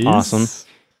sounds awesome.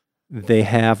 They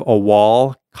have a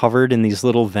wall covered in these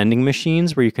little vending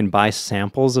machines where you can buy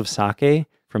samples of sake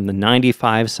from the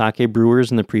 95 sake brewers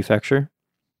in the prefecture.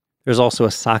 There's also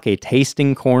a sake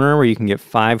tasting corner where you can get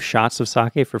 5 shots of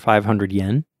sake for 500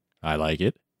 yen. I like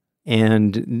it.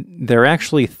 And there are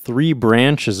actually 3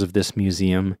 branches of this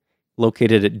museum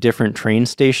located at different train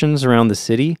stations around the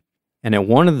city. And at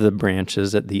one of the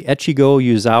branches, at the Echigo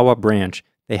Yuzawa branch,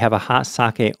 they have a hot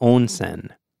sake onsen.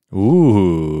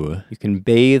 Ooh. You can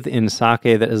bathe in sake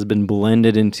that has been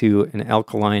blended into an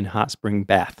alkaline hot spring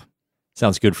bath.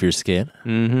 Sounds good for your skin.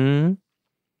 Mm-hmm.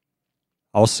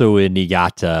 Also in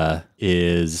Niigata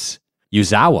is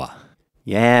Yuzawa.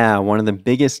 Yeah, one of the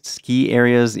biggest ski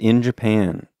areas in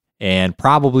Japan. And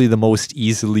probably the most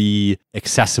easily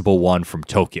accessible one from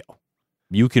Tokyo.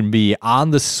 You can be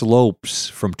on the slopes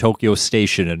from Tokyo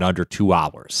Station in under 2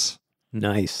 hours.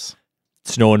 Nice.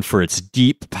 It's known for its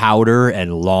deep powder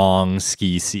and long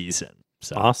ski season.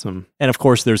 So, Awesome. and of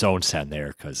course, there's onsen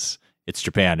there because it's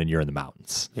Japan and you're in the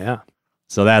mountains. Yeah.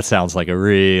 So that sounds like a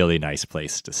really nice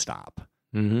place to stop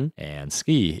Mm-hmm. and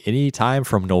ski anytime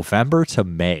from November to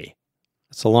May.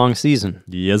 It's a long season.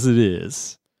 Yes, it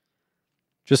is.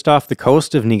 Just off the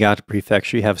coast of Niigata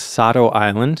Prefecture, you have Sato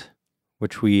Island,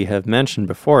 which we have mentioned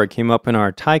before. It came up in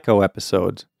our Taiko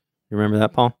episodes. You remember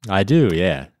that, Paul? I do,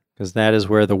 yeah. Because that is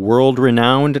where the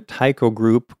world-renowned taiko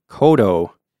group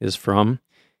Kodo is from.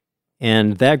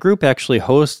 And that group actually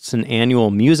hosts an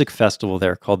annual music festival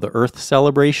there called the Earth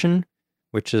Celebration,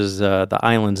 which is the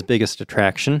island's biggest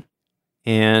attraction.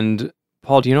 And,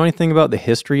 Paul, do you know anything about the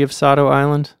history of Sato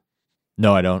Island?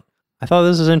 No, I don't. I thought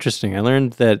this was interesting. I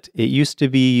learned that it used to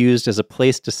be used as a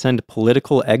place to send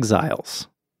political exiles.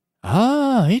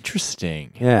 Ah,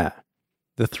 interesting. Yeah.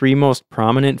 The 3 most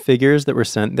prominent figures that were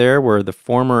sent there were the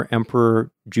former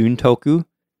Emperor Juntoku,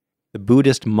 the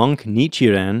Buddhist monk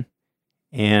Nichiren,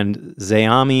 and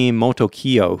Zeami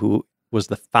Motokiyo, who was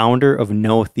the founder of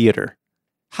No Theater.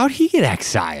 How'd he get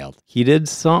exiled? He did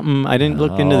something. I didn't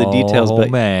look into the details, but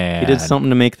man. he did something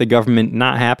to make the government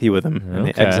not happy with him, and they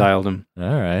Okay. exiled him. All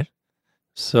right.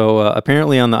 So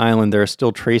apparently on the island, there are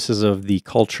still traces of the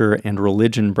culture and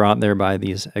religion brought there by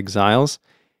these exiles.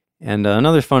 And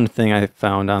another fun thing I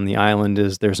found on the island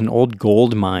is there's an old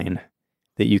gold mine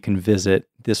that you can visit.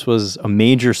 This was a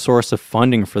major source of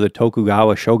funding for the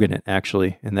Tokugawa shogunate,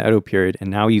 actually, in the Edo period. And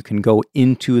now you can go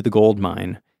into the gold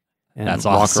mine and That's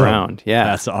walk awesome. around. Yeah.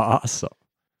 That's awesome.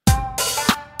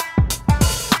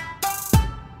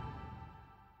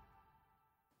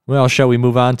 Well, shall we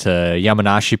move on to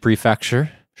Yamanashi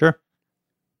Prefecture? Sure.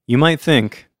 You might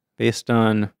think, based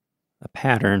on a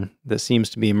pattern that seems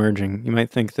to be emerging, you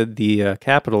might think that the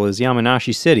capital is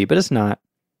Yamanashi City, but it's not.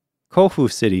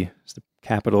 Kofu City is the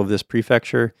capital of this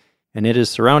prefecture, and it is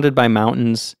surrounded by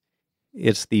mountains.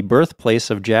 It's the birthplace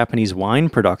of Japanese wine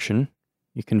production.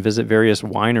 You can visit various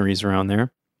wineries around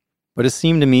there. But it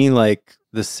seemed to me like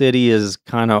the city is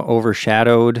kind of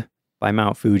overshadowed by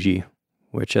Mount Fuji,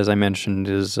 which, as I mentioned,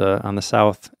 is on the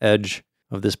south edge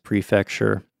of this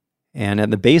prefecture. And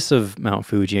at the base of Mount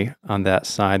Fuji, on that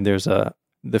side, there's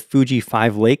the Fuji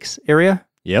Five Lakes area.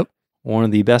 Yep. One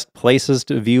of the best places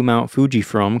to view Mount Fuji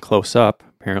from, close up,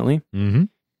 apparently. Mm-hmm.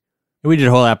 We did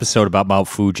a whole episode about Mount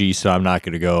Fuji, so I'm not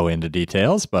going to go into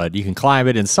details, but you can climb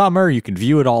it in summer. You can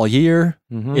view it all year.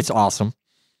 Mhm. It's awesome.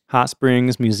 Hot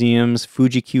springs, museums,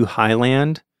 Fuji-Q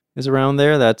Highland is around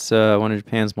there. That's one of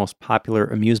Japan's most popular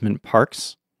amusement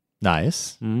parks.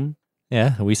 Nice. Mhm.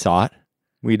 Yeah, we saw it.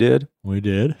 We did. We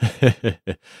did.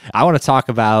 I want to talk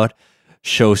about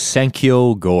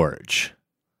Shosenkyo Gorge.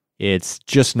 It's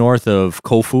just north of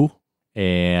Kofu,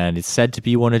 and it's said to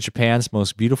be one of Japan's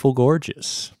most beautiful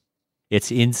gorges. It's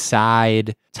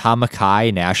inside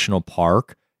Tamakai National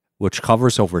Park, which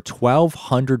covers over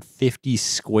 1,250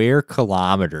 square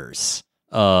kilometers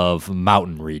of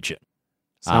mountain region.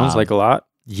 Sounds like a lot.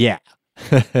 Yeah.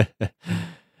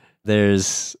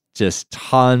 There's just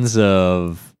tons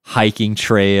of hiking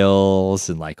trails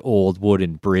and like old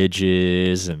wooden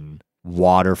bridges and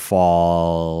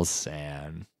waterfalls,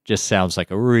 and just sounds like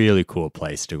a really cool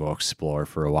place to go explore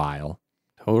for a while.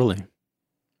 Totally.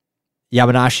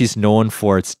 Yamanashi's known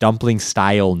for its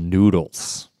dumpling-style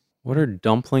noodles. What are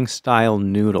dumpling-style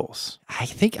noodles? I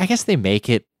guess they make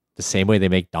it the same way they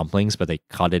make dumplings, but they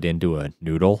cut it into a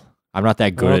noodle. I'm not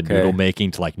that good at Okay. noodle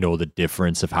making to like know the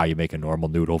difference of how you make a normal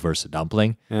noodle versus a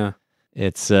dumpling. Yeah,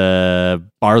 It's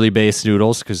barley-based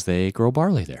noodles because they grow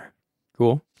barley there.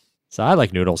 cool. So I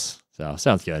like noodles. So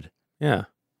sounds good. Yeah.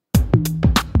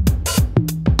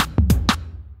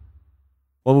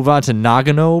 We'll move on to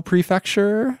Nagano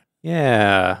Prefecture.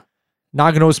 Yeah.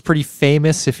 Nagano is pretty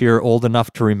famous if you're old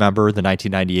enough to remember the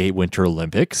 1998 Winter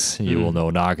Olympics. You will know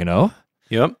Nagano.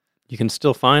 Yep. You can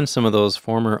still find some of those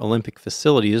former Olympic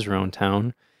facilities around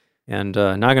town. And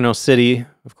Nagano City,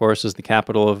 of course, is the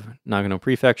capital of Nagano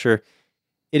Prefecture.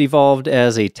 It evolved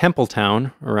as a temple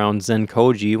town around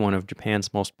Zenkoji, one of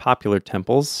Japan's most popular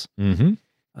temples.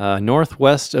 Mm-hmm.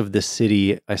 Northwest of the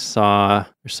city, I saw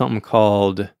there's something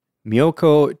called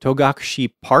Miyoko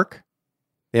Togakushi Park.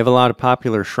 They have a lot of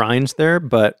popular shrines there,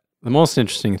 but the most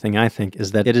interesting thing, I think,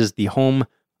 is that it is the home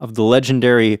of the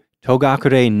legendary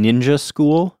Togakure Ninja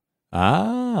School.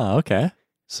 Ah, okay.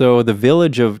 So the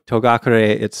village of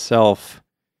Togakure itself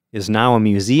is now a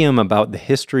museum about the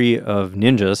history of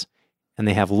ninjas, and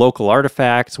they have local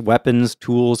artifacts, weapons,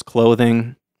 tools,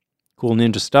 clothing, cool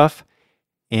ninja stuff.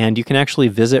 And you can actually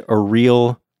visit a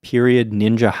real period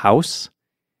ninja house.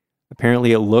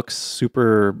 Apparently it looks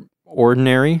super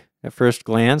ordinary at first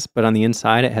glance, but on the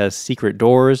inside it has secret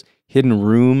doors, hidden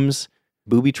rooms,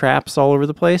 booby traps all over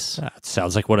the place. That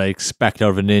sounds like what I expect out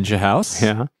of a ninja house.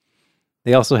 Yeah.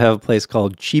 They also have a place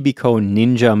called Chibiko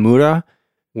Ninja Mura,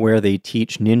 where they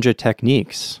teach ninja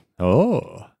techniques.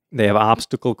 Oh. They have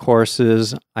obstacle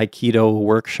courses, Aikido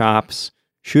workshops,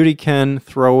 shuriken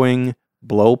throwing,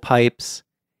 blowpipes,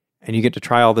 and you get to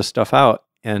try all this stuff out.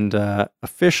 And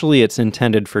officially it's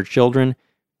intended for children,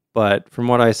 but from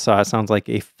what I saw, it sounds like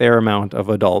a fair amount of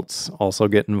adults also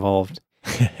get involved.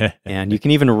 And you can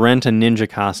even rent a ninja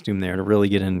costume there to really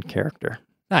get in character.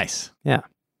 Nice. Yeah.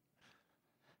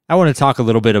 I want to talk a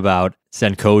little bit about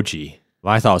Zenkoji.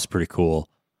 I thought it was pretty cool.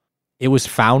 It was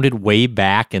founded way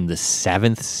back in the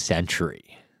 7th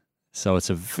century. So it's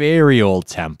a very old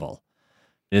temple.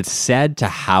 It's said to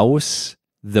house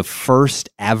the first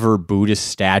ever Buddhist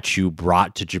statue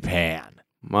brought to Japan,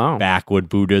 Wow. back when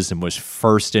Buddhism was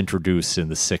first introduced in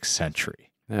the 6th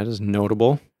century. That is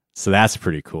notable. So that's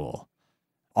pretty cool.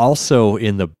 Also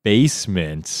in the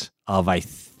basement of, I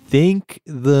think,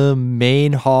 the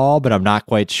main hall, but I'm not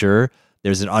quite sure,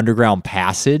 there's an underground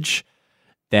passage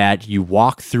that you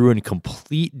walk through in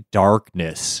complete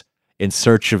darkness in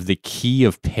search of the key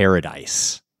of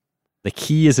paradise. The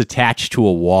key is attached to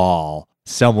a wall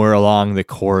somewhere along the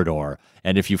corridor,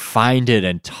 and if you find it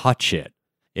and touch it,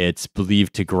 it's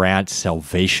believed to grant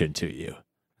salvation to you.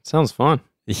 Sounds fun.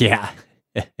 Yeah.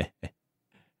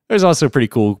 There's also a pretty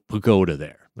cool pagoda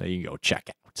there that you can go check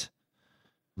out.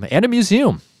 And a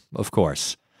museum, of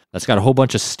course. That's got a whole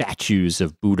bunch of statues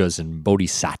of Buddhas and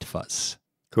bodhisattvas.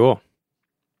 Cool.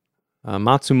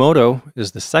 Matsumoto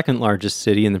is the second largest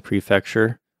city in the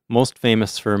prefecture, most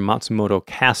famous for Matsumoto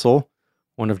Castle,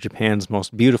 one of Japan's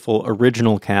most beautiful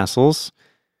original castles.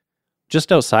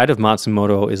 Just outside of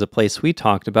Matsumoto is a place we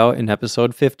talked about in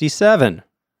episode 57.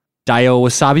 Daio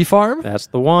Wasabi Farm? That's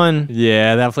the one.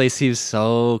 Yeah, that place seems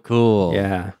so cool.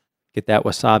 Yeah. Get that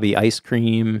wasabi ice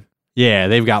cream. Yeah,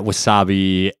 they've got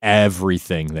wasabi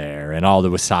everything there, and all the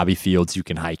wasabi fields you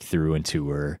can hike through and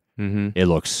tour. Mm-hmm. It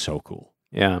looks so cool.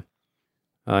 Yeah.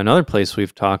 Another place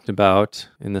we've talked about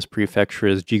in this prefecture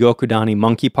is Jigokudani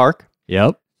Monkey Park.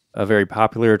 Yep. A very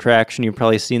popular attraction. You've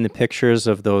probably seen the pictures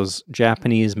of those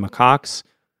Japanese macaques,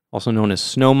 also known as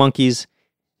snow monkeys,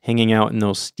 hanging out in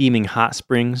those steaming hot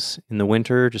springs in the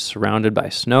winter, just surrounded by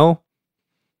snow.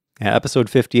 Episode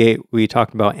 58, we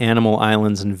talked about animal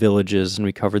islands and villages, and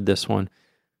we covered this one.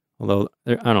 Although,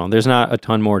 I don't know, there's not a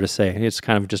ton more to say. It's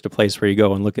kind of just a place where you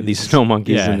go and look at these snow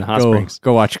monkeys in the hot springs.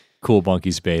 Go watch cool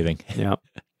monkeys bathing. Yeah.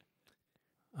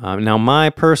 Now, my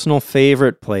personal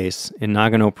favorite place in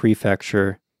Nagano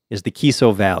Prefecture is the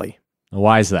Kiso Valley.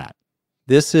 Why is that?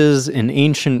 This is an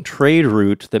ancient trade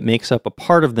route that makes up a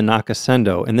part of the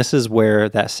Nakasendo, and this is where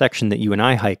that section that you and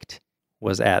I hiked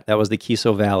was at. That was the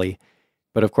Kiso Valley.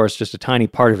 But of course, just a tiny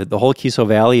part of it. The whole Kiso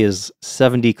Valley is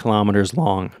 70 kilometers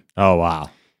long. Oh, wow.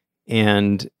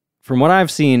 And from what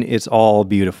I've seen, it's all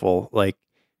beautiful. Like,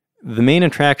 the main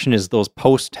attraction is those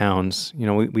post towns. You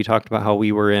know, we talked about how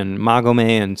we were in Magome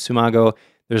and Sumago.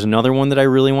 There's another one that I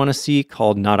really want to see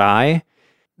called Narai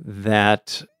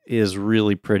that is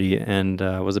really pretty and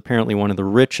was apparently one of the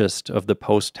richest of the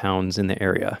post towns in the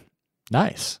area.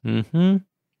 Nice. Mm-hmm.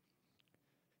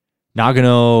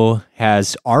 Nagano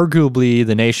has arguably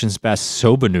the nation's best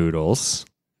soba noodles.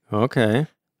 Okay.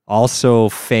 Also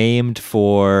famed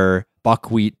for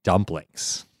buckwheat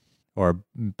dumplings. Or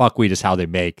buckwheat is how they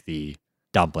make the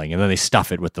dumpling, and then they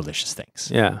stuff it with delicious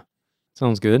things. Yeah.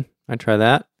 Sounds good. I'd try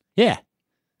that. Yeah.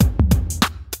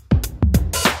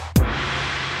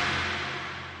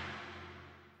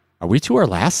 Are we to our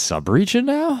last subregion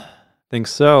now? Think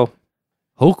so.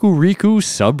 Hokuriku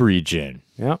subregion.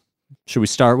 Yeah. Should we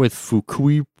start with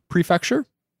Fukui Prefecture?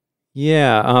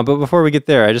 Yeah, but before we get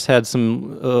there, I just had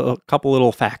a couple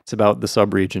little facts about the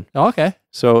subregion. Oh, okay.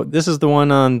 So this is the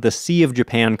one on the Sea of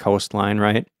Japan coastline,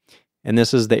 right? And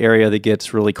this is the area that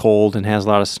gets really cold and has a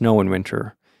lot of snow in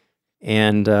winter.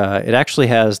 And it actually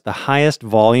has the highest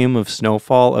volume of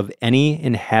snowfall of any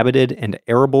inhabited and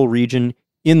arable region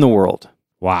in the world.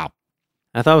 Wow.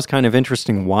 I thought it was kind of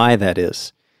interesting why that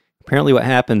is. Apparently what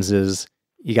happens is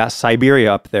you got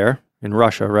Siberia up there in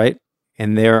Russia, right?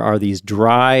 And there are these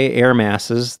dry air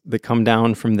masses that come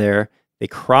down from there. They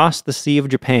cross the Sea of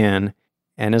Japan,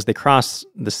 and as they cross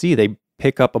the sea, they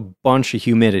pick up a bunch of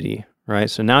humidity, right?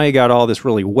 So now you got all this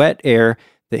really wet air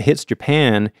that hits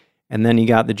Japan, and then you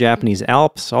got the Japanese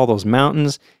Alps, all those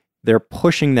mountains. They're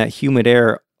pushing that humid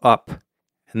air up,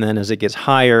 and then as it gets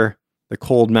higher, the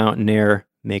cold mountain air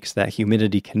makes that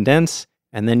humidity condense,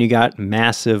 and then you got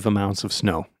massive amounts of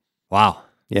snow. Wow.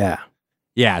 Yeah.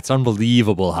 Yeah, it's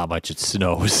unbelievable how much it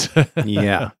snows.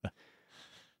 Yeah.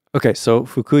 Okay, so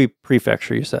Fukui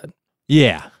Prefecture, you said.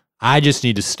 Yeah, I just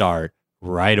need to start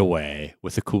right away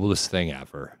with the coolest thing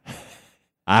ever.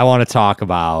 I want to talk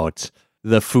about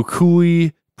the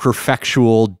Fukui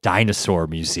Prefectural Dinosaur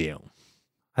Museum.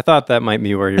 I thought that might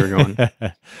be where you were going.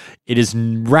 It is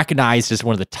recognized as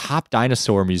one of the top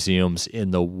dinosaur museums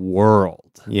in the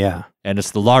world. Yeah. And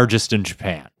it's the largest in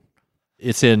Japan.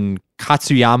 It's in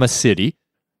Katsuyama City,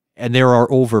 and there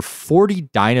are over 40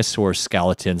 dinosaur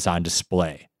skeletons on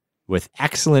display with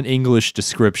excellent English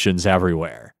descriptions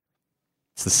everywhere.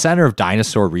 It's the center of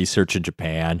dinosaur research in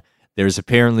Japan. There's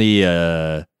apparently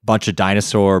a bunch of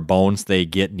dinosaur bones they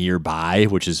get nearby,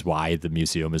 which is why the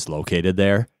museum is located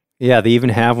there. Yeah, they even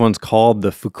have ones called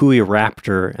the Fukui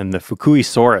Raptor and the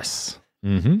Fukuisaurus.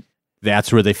 Mm-hmm.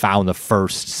 That's where they found the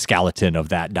first skeleton of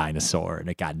that dinosaur, and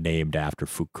it got named after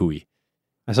Fukui.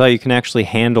 I saw you can actually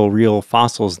handle real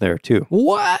fossils there, too.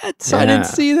 What? Yeah. I didn't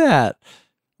see that.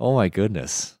 Oh, my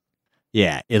goodness.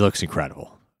 Yeah, it looks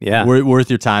incredible. Yeah. Worth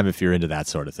your time if you're into that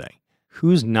sort of thing.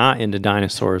 Who's not into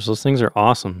dinosaurs? Those things are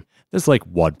awesome. There's like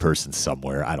one person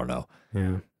somewhere. I don't know.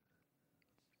 Yeah.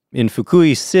 In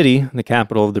Fukui City, the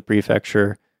capital of the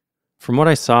prefecture, from what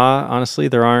I saw, honestly,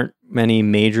 there aren't many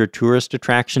major tourist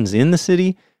attractions in the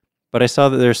city, but I saw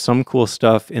that there's some cool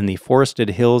stuff in the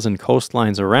forested hills and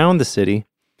coastlines around the city.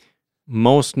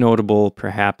 Most notable,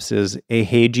 perhaps, is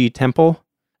Eiheiji Temple.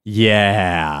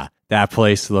 Yeah, that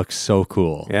place looks so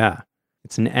cool. Yeah.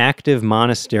 It's an active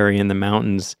monastery in the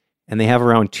mountains, and they have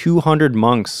around 200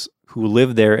 monks who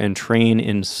live there and train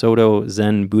in Soto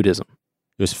Zen Buddhism.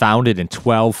 It was founded in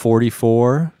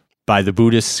 1244 by the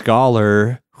Buddhist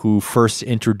scholar who first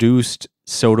introduced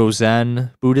Soto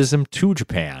Zen Buddhism to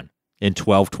Japan in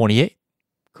 1228.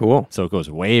 Cool. So it goes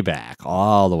way back,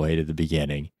 all the way to the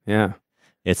beginning. Yeah.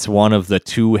 It's one of the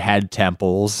two head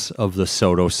temples of the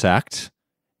Soto sect.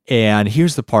 And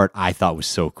here's the part I thought was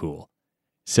so cool.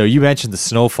 So you mentioned the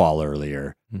snowfall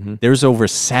earlier. Mm-hmm. There's over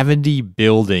 70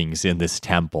 buildings in this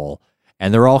temple,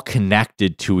 and they're all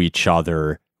connected to each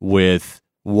other with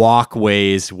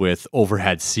walkways with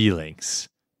overhead ceilings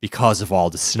because of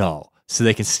all the snow. So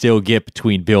they can still get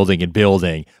between building and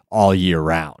building all year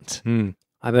round.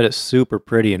 I bet it's super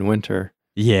pretty in winter.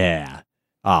 Yeah.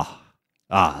 I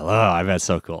bet it's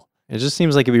so cool. It just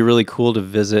seems like it'd be really cool to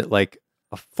visit like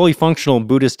a fully functional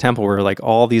Buddhist temple where like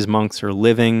all these monks are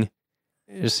living.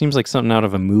 It just seems like something out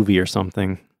of a movie or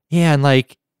something. Yeah, and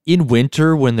like in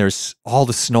winter when there's all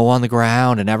the snow on the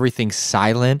ground and everything's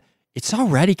silent, it's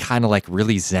already kind of like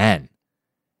really zen.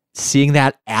 Seeing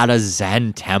that at a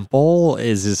Zen temple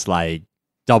is just like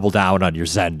double down on your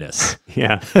zenness.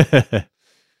 Yeah.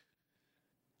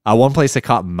 One place that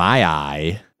caught my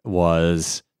eye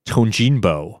was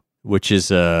Tonjinbo, which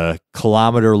is a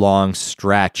kilometer-long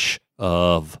stretch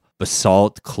of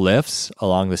basalt cliffs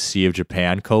along the Sea of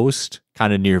Japan coast,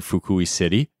 kind of near Fukui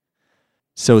City.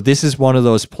 So this is one of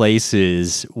those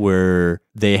places where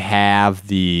they have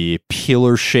the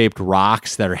pillar-shaped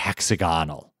rocks that are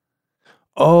hexagonal.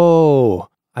 Oh,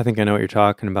 I think I know what you're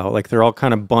talking about. Like they're all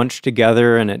kind of bunched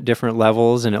together and at different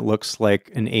levels, and it looks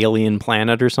like an alien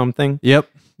planet or something. Yep.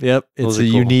 It's Those a are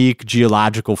cool. unique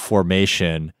geological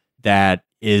formation that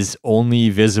is only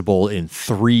visible in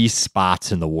 3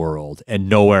 spots in the world and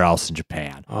nowhere else in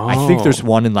Japan. I think there's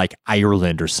one in like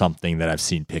Ireland or something that I've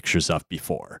seen pictures of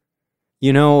before.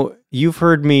 You know, you've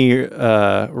heard me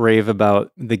rave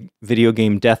about the video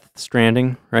game Death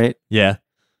Stranding, right? Yeah.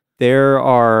 There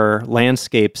are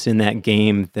landscapes in that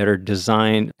game that are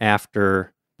designed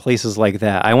after places like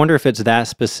that. I wonder if it's that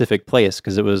specific place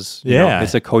because it was, you know,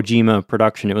 it's a Kojima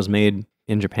production. It was made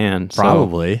in Japan. So,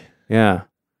 Probably. yeah.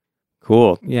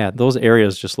 Cool. Yeah, those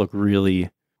areas just look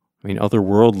really,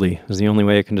 otherworldly is the only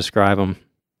way I can describe them.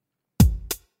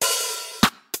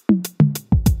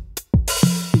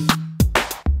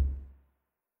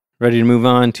 Ready to move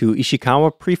on to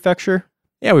Ishikawa Prefecture?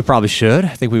 Yeah, we probably should.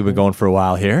 I think we've been going for a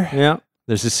while here. Yeah.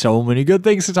 There's just so many good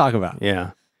things to talk about.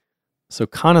 Yeah. So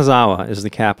Kanazawa is the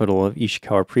capital of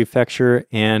Ishikawa Prefecture,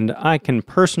 and I can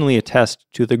personally attest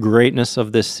to the greatness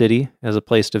of this city as a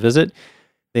place to visit.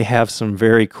 They have some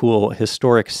very cool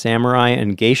historic samurai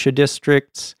and geisha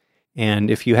districts,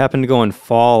 and if you happen to go in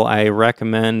fall, I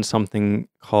recommend something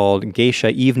called Geisha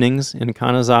Evenings in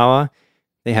Kanazawa.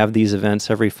 They have these events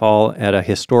every fall at a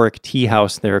historic tea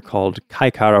house there called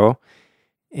Kaikaro,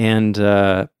 and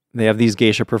they have these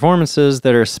geisha performances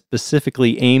that are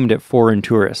specifically aimed at foreign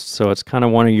tourists. So it's kind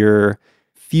of one of your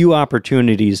few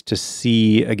opportunities to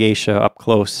see a geisha up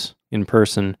close in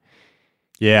person.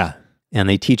 Yeah. And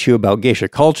they teach you about geisha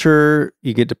culture.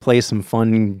 You get to play some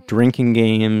fun drinking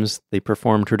games. They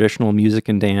perform traditional music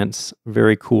and dance.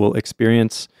 Very cool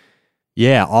experience.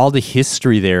 Yeah, all the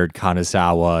history there in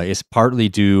Kanazawa is partly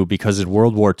due because in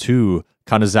World War II,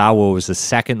 Kanazawa was the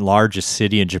second largest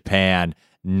city in Japan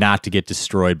not to get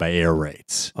destroyed by air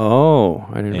raids. Oh,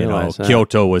 I didn't realize that.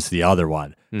 Kyoto was the other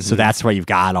one. Mm-hmm. So that's why you've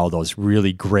got all those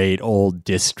really great old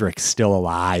districts still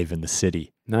alive in the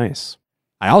city. Nice.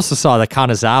 I also saw that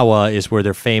Kanazawa is where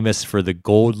they're famous for the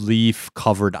gold leaf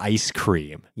covered ice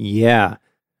cream. Yeah.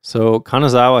 So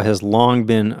Kanazawa has long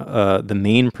been the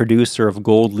main producer of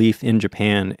gold leaf in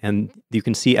Japan, and you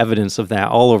can see evidence of that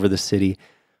all over the city.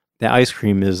 The ice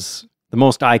cream is the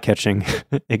most eye-catching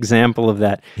example of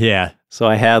that. Yeah. So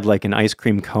I had like an ice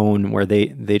cream cone where they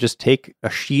just take a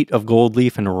sheet of gold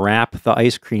leaf and wrap the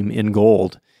ice cream in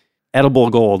gold. Edible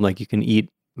gold, like you can eat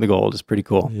the gold. It's pretty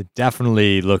cool. It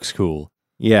definitely looks cool.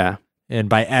 Yeah. And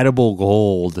by edible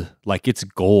gold, like it's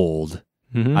gold.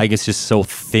 Mm-hmm. I guess just so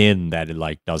thin that it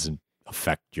like doesn't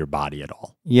affect your body at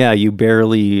all. Yeah, you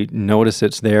barely notice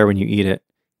it's there when you eat it.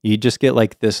 You just get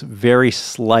like this very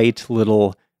slight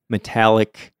little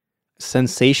metallic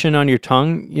sensation on your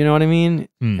tongue. You know what I mean?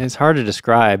 It's hard to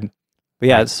describe. But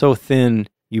yeah, it's so thin.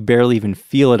 You barely even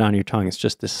feel it on your tongue. It's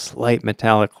just this slight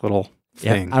metallic little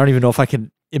Yeah, thing. I don't even know if I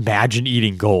can imagine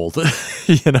eating gold,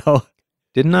 you know?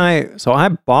 Didn't I? So I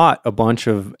bought a bunch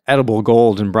of edible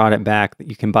gold and brought it back.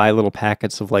 You can buy little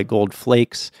packets of like gold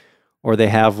flakes, or they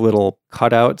have little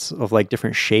cutouts of like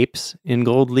different shapes in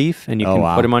gold leaf, and you Oh, can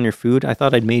wow. put them on your food. I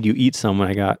thought I'd made you eat some when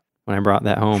I brought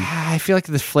that home. I feel like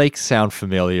the flakes sound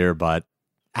familiar, but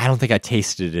I don't think I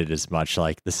tasted it as much.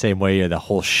 Like the same way the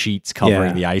whole sheet's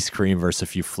covering Yeah. the ice cream versus a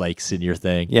few flakes in your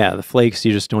thing. Yeah, the flakes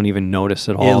you just don't even notice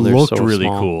at It all. They're looked so really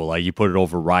small. cool. Like you put it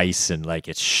over rice and like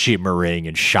it's shimmering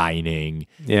and shining.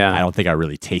 I Yeah, don't think I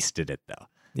really tasted it though.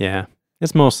 yeah.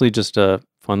 It's mostly just a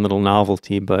fun little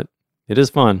novelty, but it is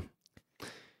fun.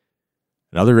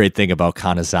 Another great thing about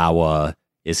Kanazawa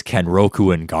is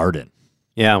Kenroku-en Garden.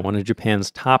 Yeah, one of Japan's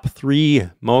top 3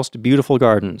 most beautiful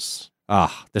gardens.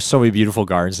 There's so many beautiful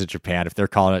gardens in Japan. If they're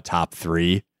calling it top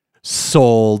 3,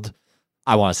 sold.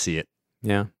 I want to see it.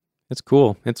 Yeah, it's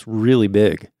cool. It's really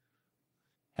big.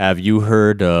 Have you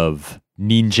heard of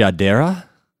Ninja-dera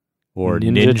or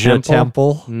Ninja Ninja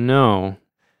Temple? No.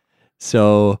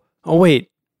 So Oh, wait.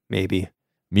 Maybe.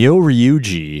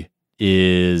 Myoryuji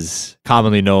is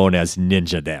commonly known as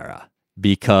Ninja-dera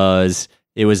because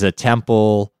it was a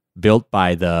temple built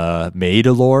by the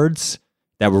Maeda lords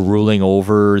that were ruling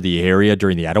over the area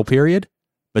during the Edo period.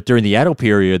 But during the Edo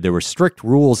period, there were strict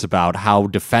rules about how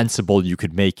defensible you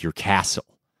could make your castle.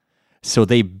 So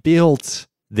they built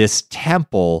this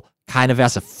temple kind of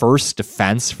as a first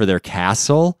defense for their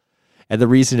castle. And the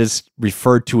reason it's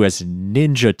referred to as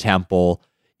Ninja Temple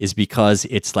is because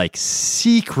it's like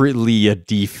secretly a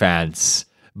defense,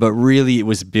 but really it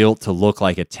was built to look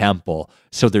like a temple.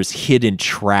 So there's hidden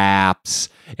traps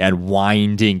and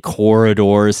winding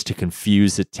corridors to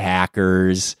confuse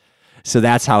attackers. So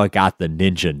that's how it got the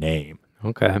ninja name.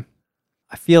 Okay.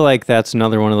 I feel like that's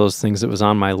another one of those things that was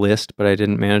on my list, but I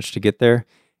didn't manage to get there.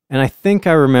 And I think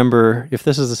I remember, if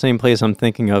this is the same place I'm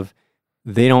thinking of,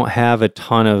 they don't have a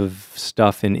ton of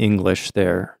stuff in English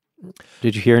there.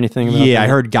 Did you hear anything about that? Yeah, I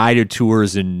heard guided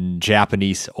tours in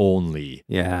Japanese only,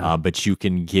 Yeah. but you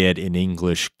can get an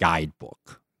English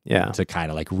guidebook Yeah. to kind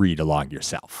of like read along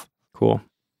yourself. Cool.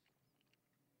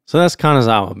 So that's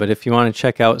Kanazawa, but if you want to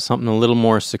check out something a little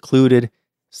more secluded,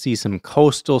 see some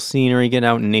coastal scenery, get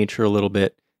out in nature a little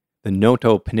bit, the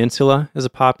Noto Peninsula is a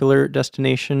popular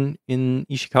destination in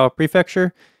Ishikawa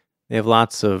Prefecture. They have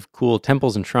lots of cool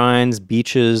temples and shrines,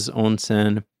 beaches,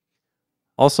 onsen.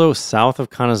 Also, south of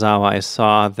Kanazawa, I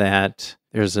saw that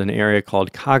there's an area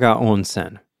called Kaga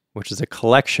Onsen, which is a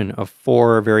collection of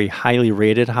 4 very highly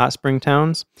rated hot spring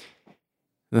towns.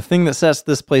 And the thing that sets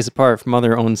this place apart from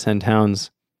other onsen towns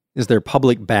is their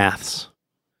public baths.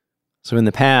 So in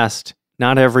the past,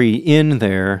 not every inn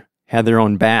there had their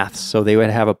own baths, so they would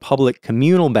have a public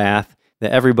communal bath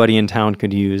that everybody in town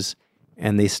could use,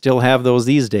 and they still have those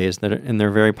these days, and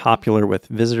they're very popular with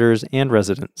visitors and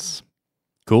residents.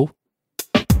 Cool.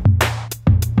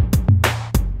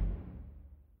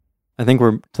 I think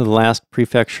we're to the last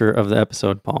prefecture of the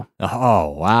episode, Paul. Oh,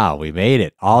 wow. We made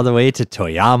it all the way to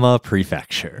Toyama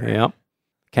Prefecture. Yep.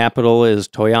 Capital is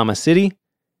Toyama City,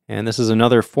 and this is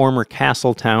another former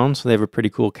castle town, so they have a pretty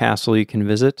cool castle you can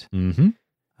visit. Mm-hmm.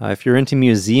 If you're into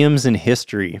museums and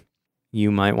history, you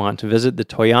might want to visit the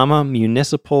Toyama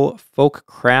Municipal Folk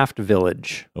Craft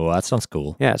Village. Oh, that sounds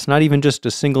cool. Yeah, it's not even just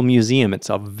a single museum, it's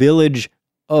a village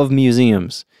of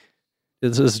museums.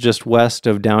 This is just west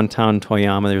of downtown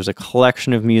Toyama. There's a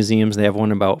collection of museums. They have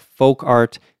one about folk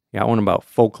art, they got one about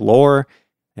folklore,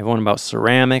 they have one about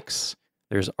ceramics,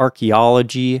 there's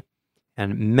archaeology,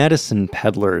 and medicine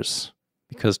peddlers,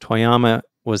 because Toyama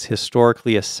was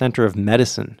historically a center of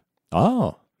medicine.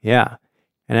 Oh, Yeah.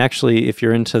 And actually, if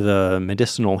you're into the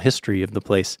medicinal history of the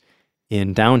place,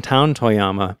 in downtown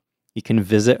Toyama, you can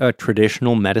visit a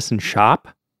traditional medicine shop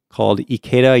called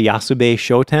Ikeda Yasube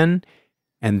Shoten,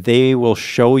 and they will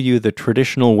show you the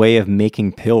traditional way of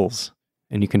making pills,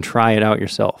 and you can try it out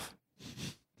yourself.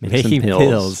 Make some making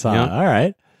pills. Huh? Yeah. All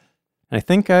right. I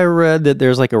think I read that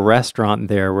there's like a restaurant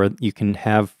there where you can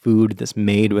have food that's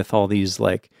made with all these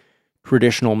like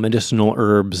traditional medicinal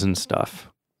herbs and stuff.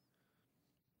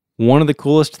 One of the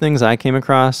coolest things I came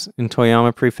across in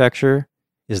Toyama Prefecture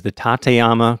is the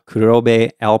Tateyama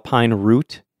Kurobe Alpine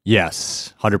Route.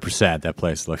 Yes, 100%. That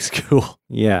place looks cool.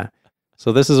 Yeah.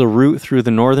 So this is a route through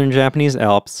the northern Japanese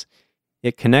Alps.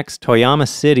 It connects Toyama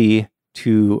City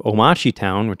to Omachi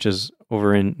Town, which is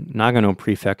over in Nagano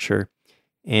Prefecture,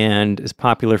 and is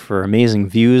popular for amazing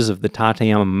views of the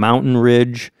Tateyama Mountain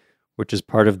Ridge, which is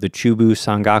part of the Chubu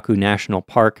Sangaku National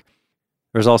Park.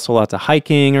 There's also lots of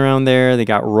hiking around there. They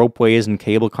got ropeways and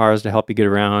cable cars to help you get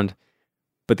around.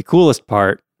 But the coolest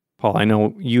part, Paul, I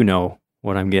know you know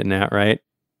what I'm getting at, right?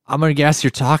 I'm going to guess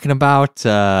you're talking about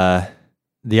the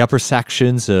upper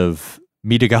sections of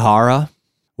Mitagahara,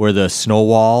 where the snow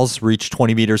walls reach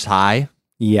 20 meters high.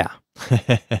 Yeah.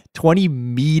 20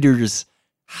 meters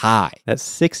high. That's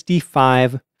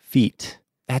 65 feet.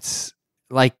 That's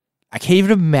like, I can't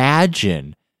even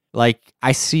imagine. Like,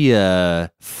 I see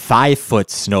a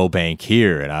 5-foot snowbank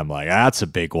here, and I'm like, that's a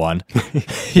big one.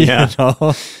 Yeah. You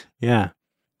know? Yeah.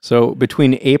 So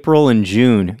between April and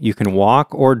June, you can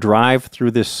walk or drive through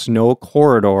this snow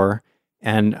corridor.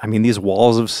 And I mean, these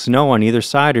walls of snow on either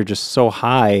side are just so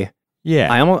high.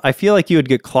 Yeah. I feel like you would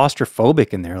get claustrophobic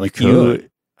in there. Like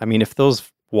could. I mean, if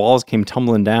those walls came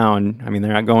tumbling down, I mean,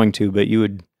 they're not going to, but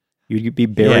you'd be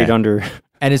buried under.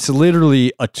 And it's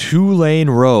literally a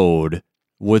 2-lane road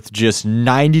with just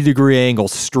 90-degree angle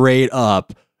straight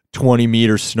up,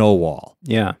 20-meter snow wall.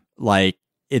 Yeah. Like,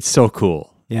 it's so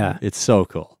cool. Yeah. It's so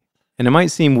cool. And it might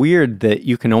seem weird that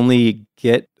you can only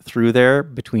get through there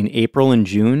between April and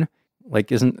June. Like,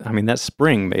 that's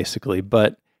spring basically.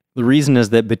 But the reason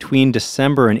is that between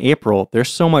December and April, there's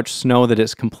so much snow that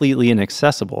it's completely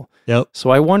inaccessible. Yep. So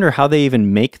I wonder how they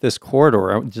even make this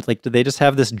corridor. Like, do they just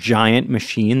have this giant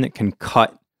machine that can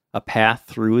cut a path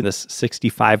through this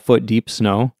 65-foot deep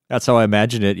snow? That's how I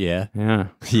imagine it, yeah. Yeah.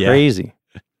 Yeah. Crazy.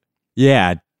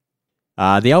 Yeah.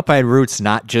 The Alpine route's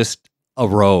not just a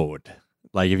road.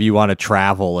 Like, if you want to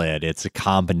travel it, it's a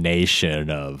combination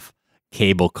of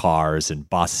cable cars and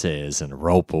buses and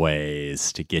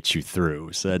ropeways to get you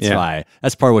through. So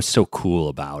that's part of what's so cool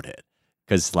about it.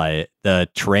 Because like the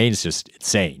terrain's just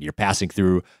insane. You're passing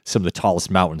through some of the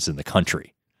tallest mountains in the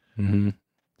country. Mm-hmm.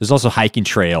 There's also hiking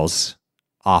trails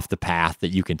off the path that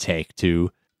you can take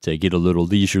to get a little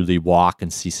leisurely walk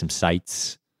and see some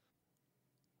sights.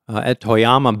 At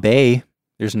Toyama Bay,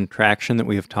 there's an attraction that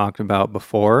we have talked about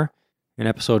before. In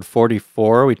episode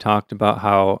 44, we talked about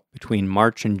how between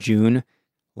March and June,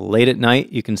 late at night,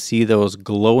 you can see those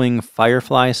glowing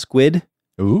firefly squid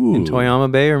in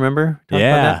Toyama Bay. Remember?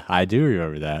 Yeah, I do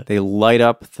remember that. They light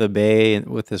up the bay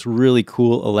with this really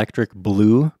cool electric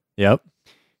blue. Yep.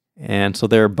 And so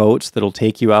there are boats that'll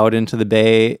take you out into the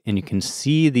bay, and you can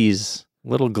see these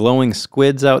little glowing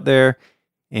squids out there.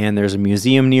 And there's a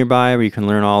museum nearby where you can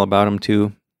learn all about them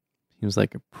too. Seems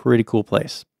like a pretty cool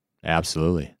place.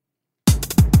 Absolutely.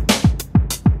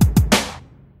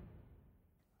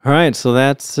 All right, so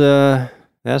that's the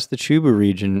Chubu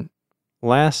region.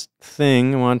 Last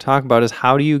thing I want to talk about is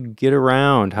how do you get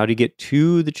around? How do you get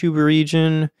to the Chubu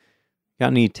region? Got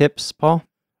any tips, Paul?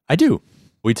 I do.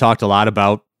 We talked a lot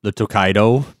about the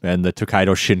Tokaido and the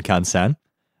Tokaido Shinkansen,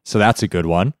 so that's a good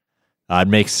one. It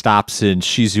makes stops in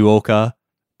Shizuoka,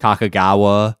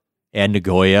 Kakagawa, and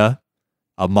Nagoya,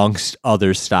 amongst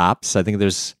other stops. I think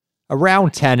there's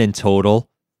around 10 in total.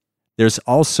 There's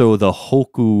also the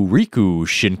Hokuriku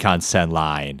Shinkansen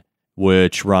line,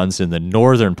 which runs in the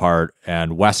northern part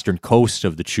and western coast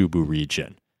of the Chubu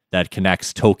region that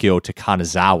connects Tokyo to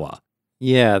Kanazawa.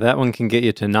 Yeah, that one can get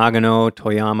you to Nagano,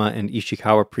 Toyama, and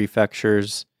Ishikawa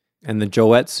prefectures. And the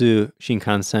Joetsu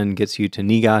Shinkansen gets you to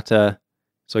Niigata.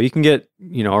 So you can get,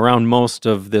 around most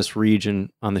of this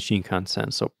region on the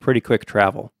Shinkansen. So pretty quick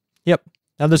travel. Yep.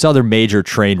 Now there's other major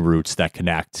train routes that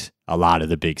connect a lot of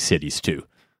the big cities too.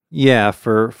 Yeah,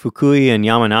 for Fukui and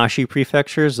Yamanashi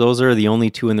prefectures, those are the only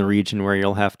two in the region where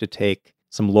you'll have to take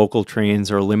some local trains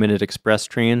or limited express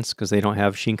trains because they don't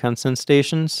have Shinkansen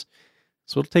stations.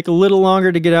 So it'll take a little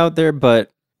longer to get out there,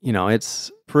 but,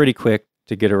 it's pretty quick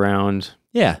to get around.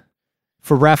 Yeah.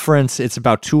 For reference, it's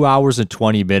about 2 hours and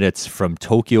 20 minutes from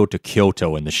Tokyo to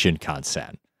Kyoto in the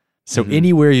Shinkansen. So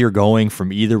anywhere you're going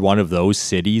from either one of those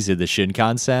cities in the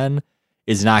Shinkansen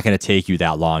is not going to take you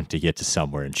that long to get to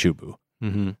somewhere in Chubu.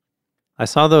 Mm-hmm. I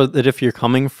saw, though, that if you're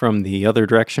coming from the other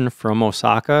direction from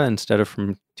Osaka instead of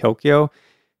from Tokyo,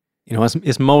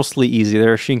 it's mostly easy.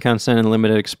 There are Shinkansen and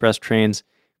limited express trains,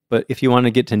 but if you want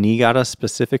to get to Niigata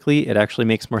specifically, it actually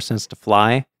makes more sense to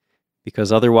fly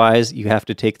because otherwise you have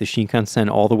to take the Shinkansen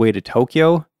all the way to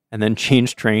Tokyo and then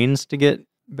change trains to get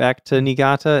back to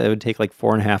Niigata. It would take like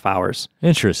 4.5 hours.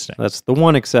 Interesting. That's the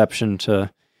one exception to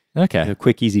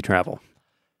quick, easy travel.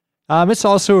 It's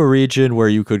also a region where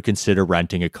you could consider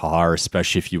renting a car,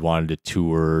 especially if you wanted to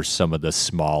tour some of the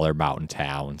smaller mountain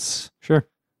towns. Sure.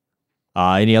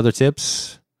 Any other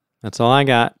tips? That's all I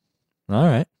got. All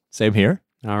right. Same here.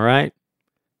 All right.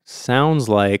 Sounds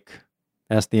like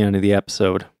that's the end of the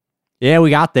episode. Yeah, we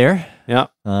got there. Yeah.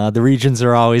 The regions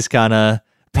are always kind of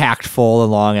packed full of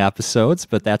long episodes,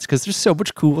 but that's because there's so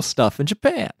much cool stuff in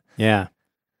Japan. Yeah.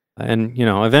 And,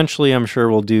 eventually I'm sure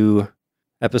we'll do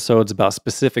episodes about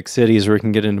specific cities where we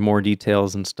can get into more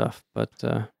details and stuff. But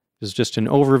It's just an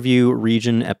overview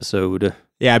region episode.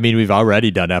 Yeah, I mean, we've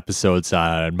already done episodes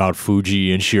on Mount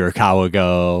Fuji and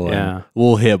Shirakawa-go. Yeah. And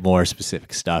we'll hit more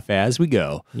specific stuff as we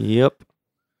go. Yep.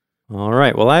 All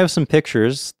right. Well, I have some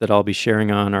pictures that I'll be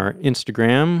sharing on our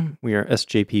Instagram. We are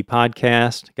SJP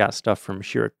Podcast. Got stuff from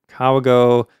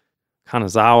Shirakawa-go,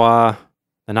 Kanazawa,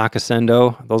 the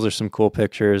Nakasendo. Those are some cool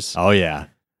pictures. Oh, yeah.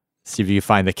 See if you can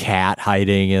find the cat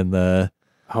hiding in the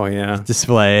Oh, yeah.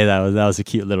 display. That was a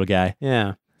cute little guy.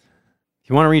 Yeah. If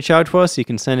you want to reach out to us, you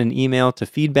can send an email to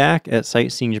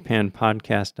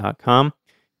feedback@sightseeingjapanpodcast.com.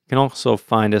 You can also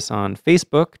find us on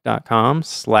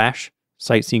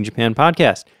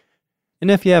facebook.com/sightseeingjapanpodcast.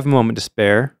 And if you have a moment to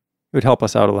spare, it would help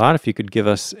us out a lot if you could give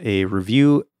us a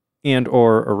review and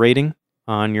or a rating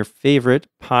on your favorite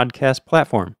podcast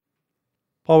platform.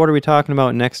 Paul, what are we talking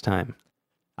about next time?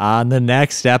 On the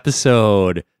next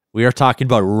episode, we are talking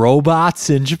about robots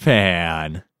in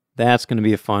Japan. That's going to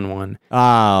be a fun one.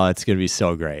 Oh, it's going to be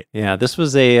so great. Yeah, this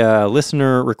was a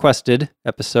listener-requested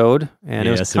episode, and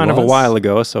it was Yes, it kind of a was. while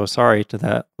ago, so sorry to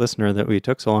that listener that we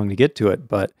took so long to get to it,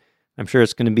 but I'm sure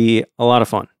it's going to be a lot of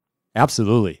fun.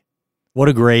 Absolutely. What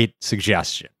a great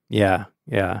suggestion. Yeah.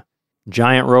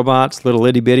 Giant robots, little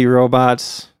itty-bitty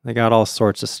robots. They got all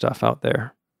sorts of stuff out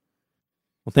there.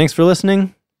 Well, thanks for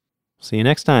listening. See you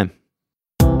next time.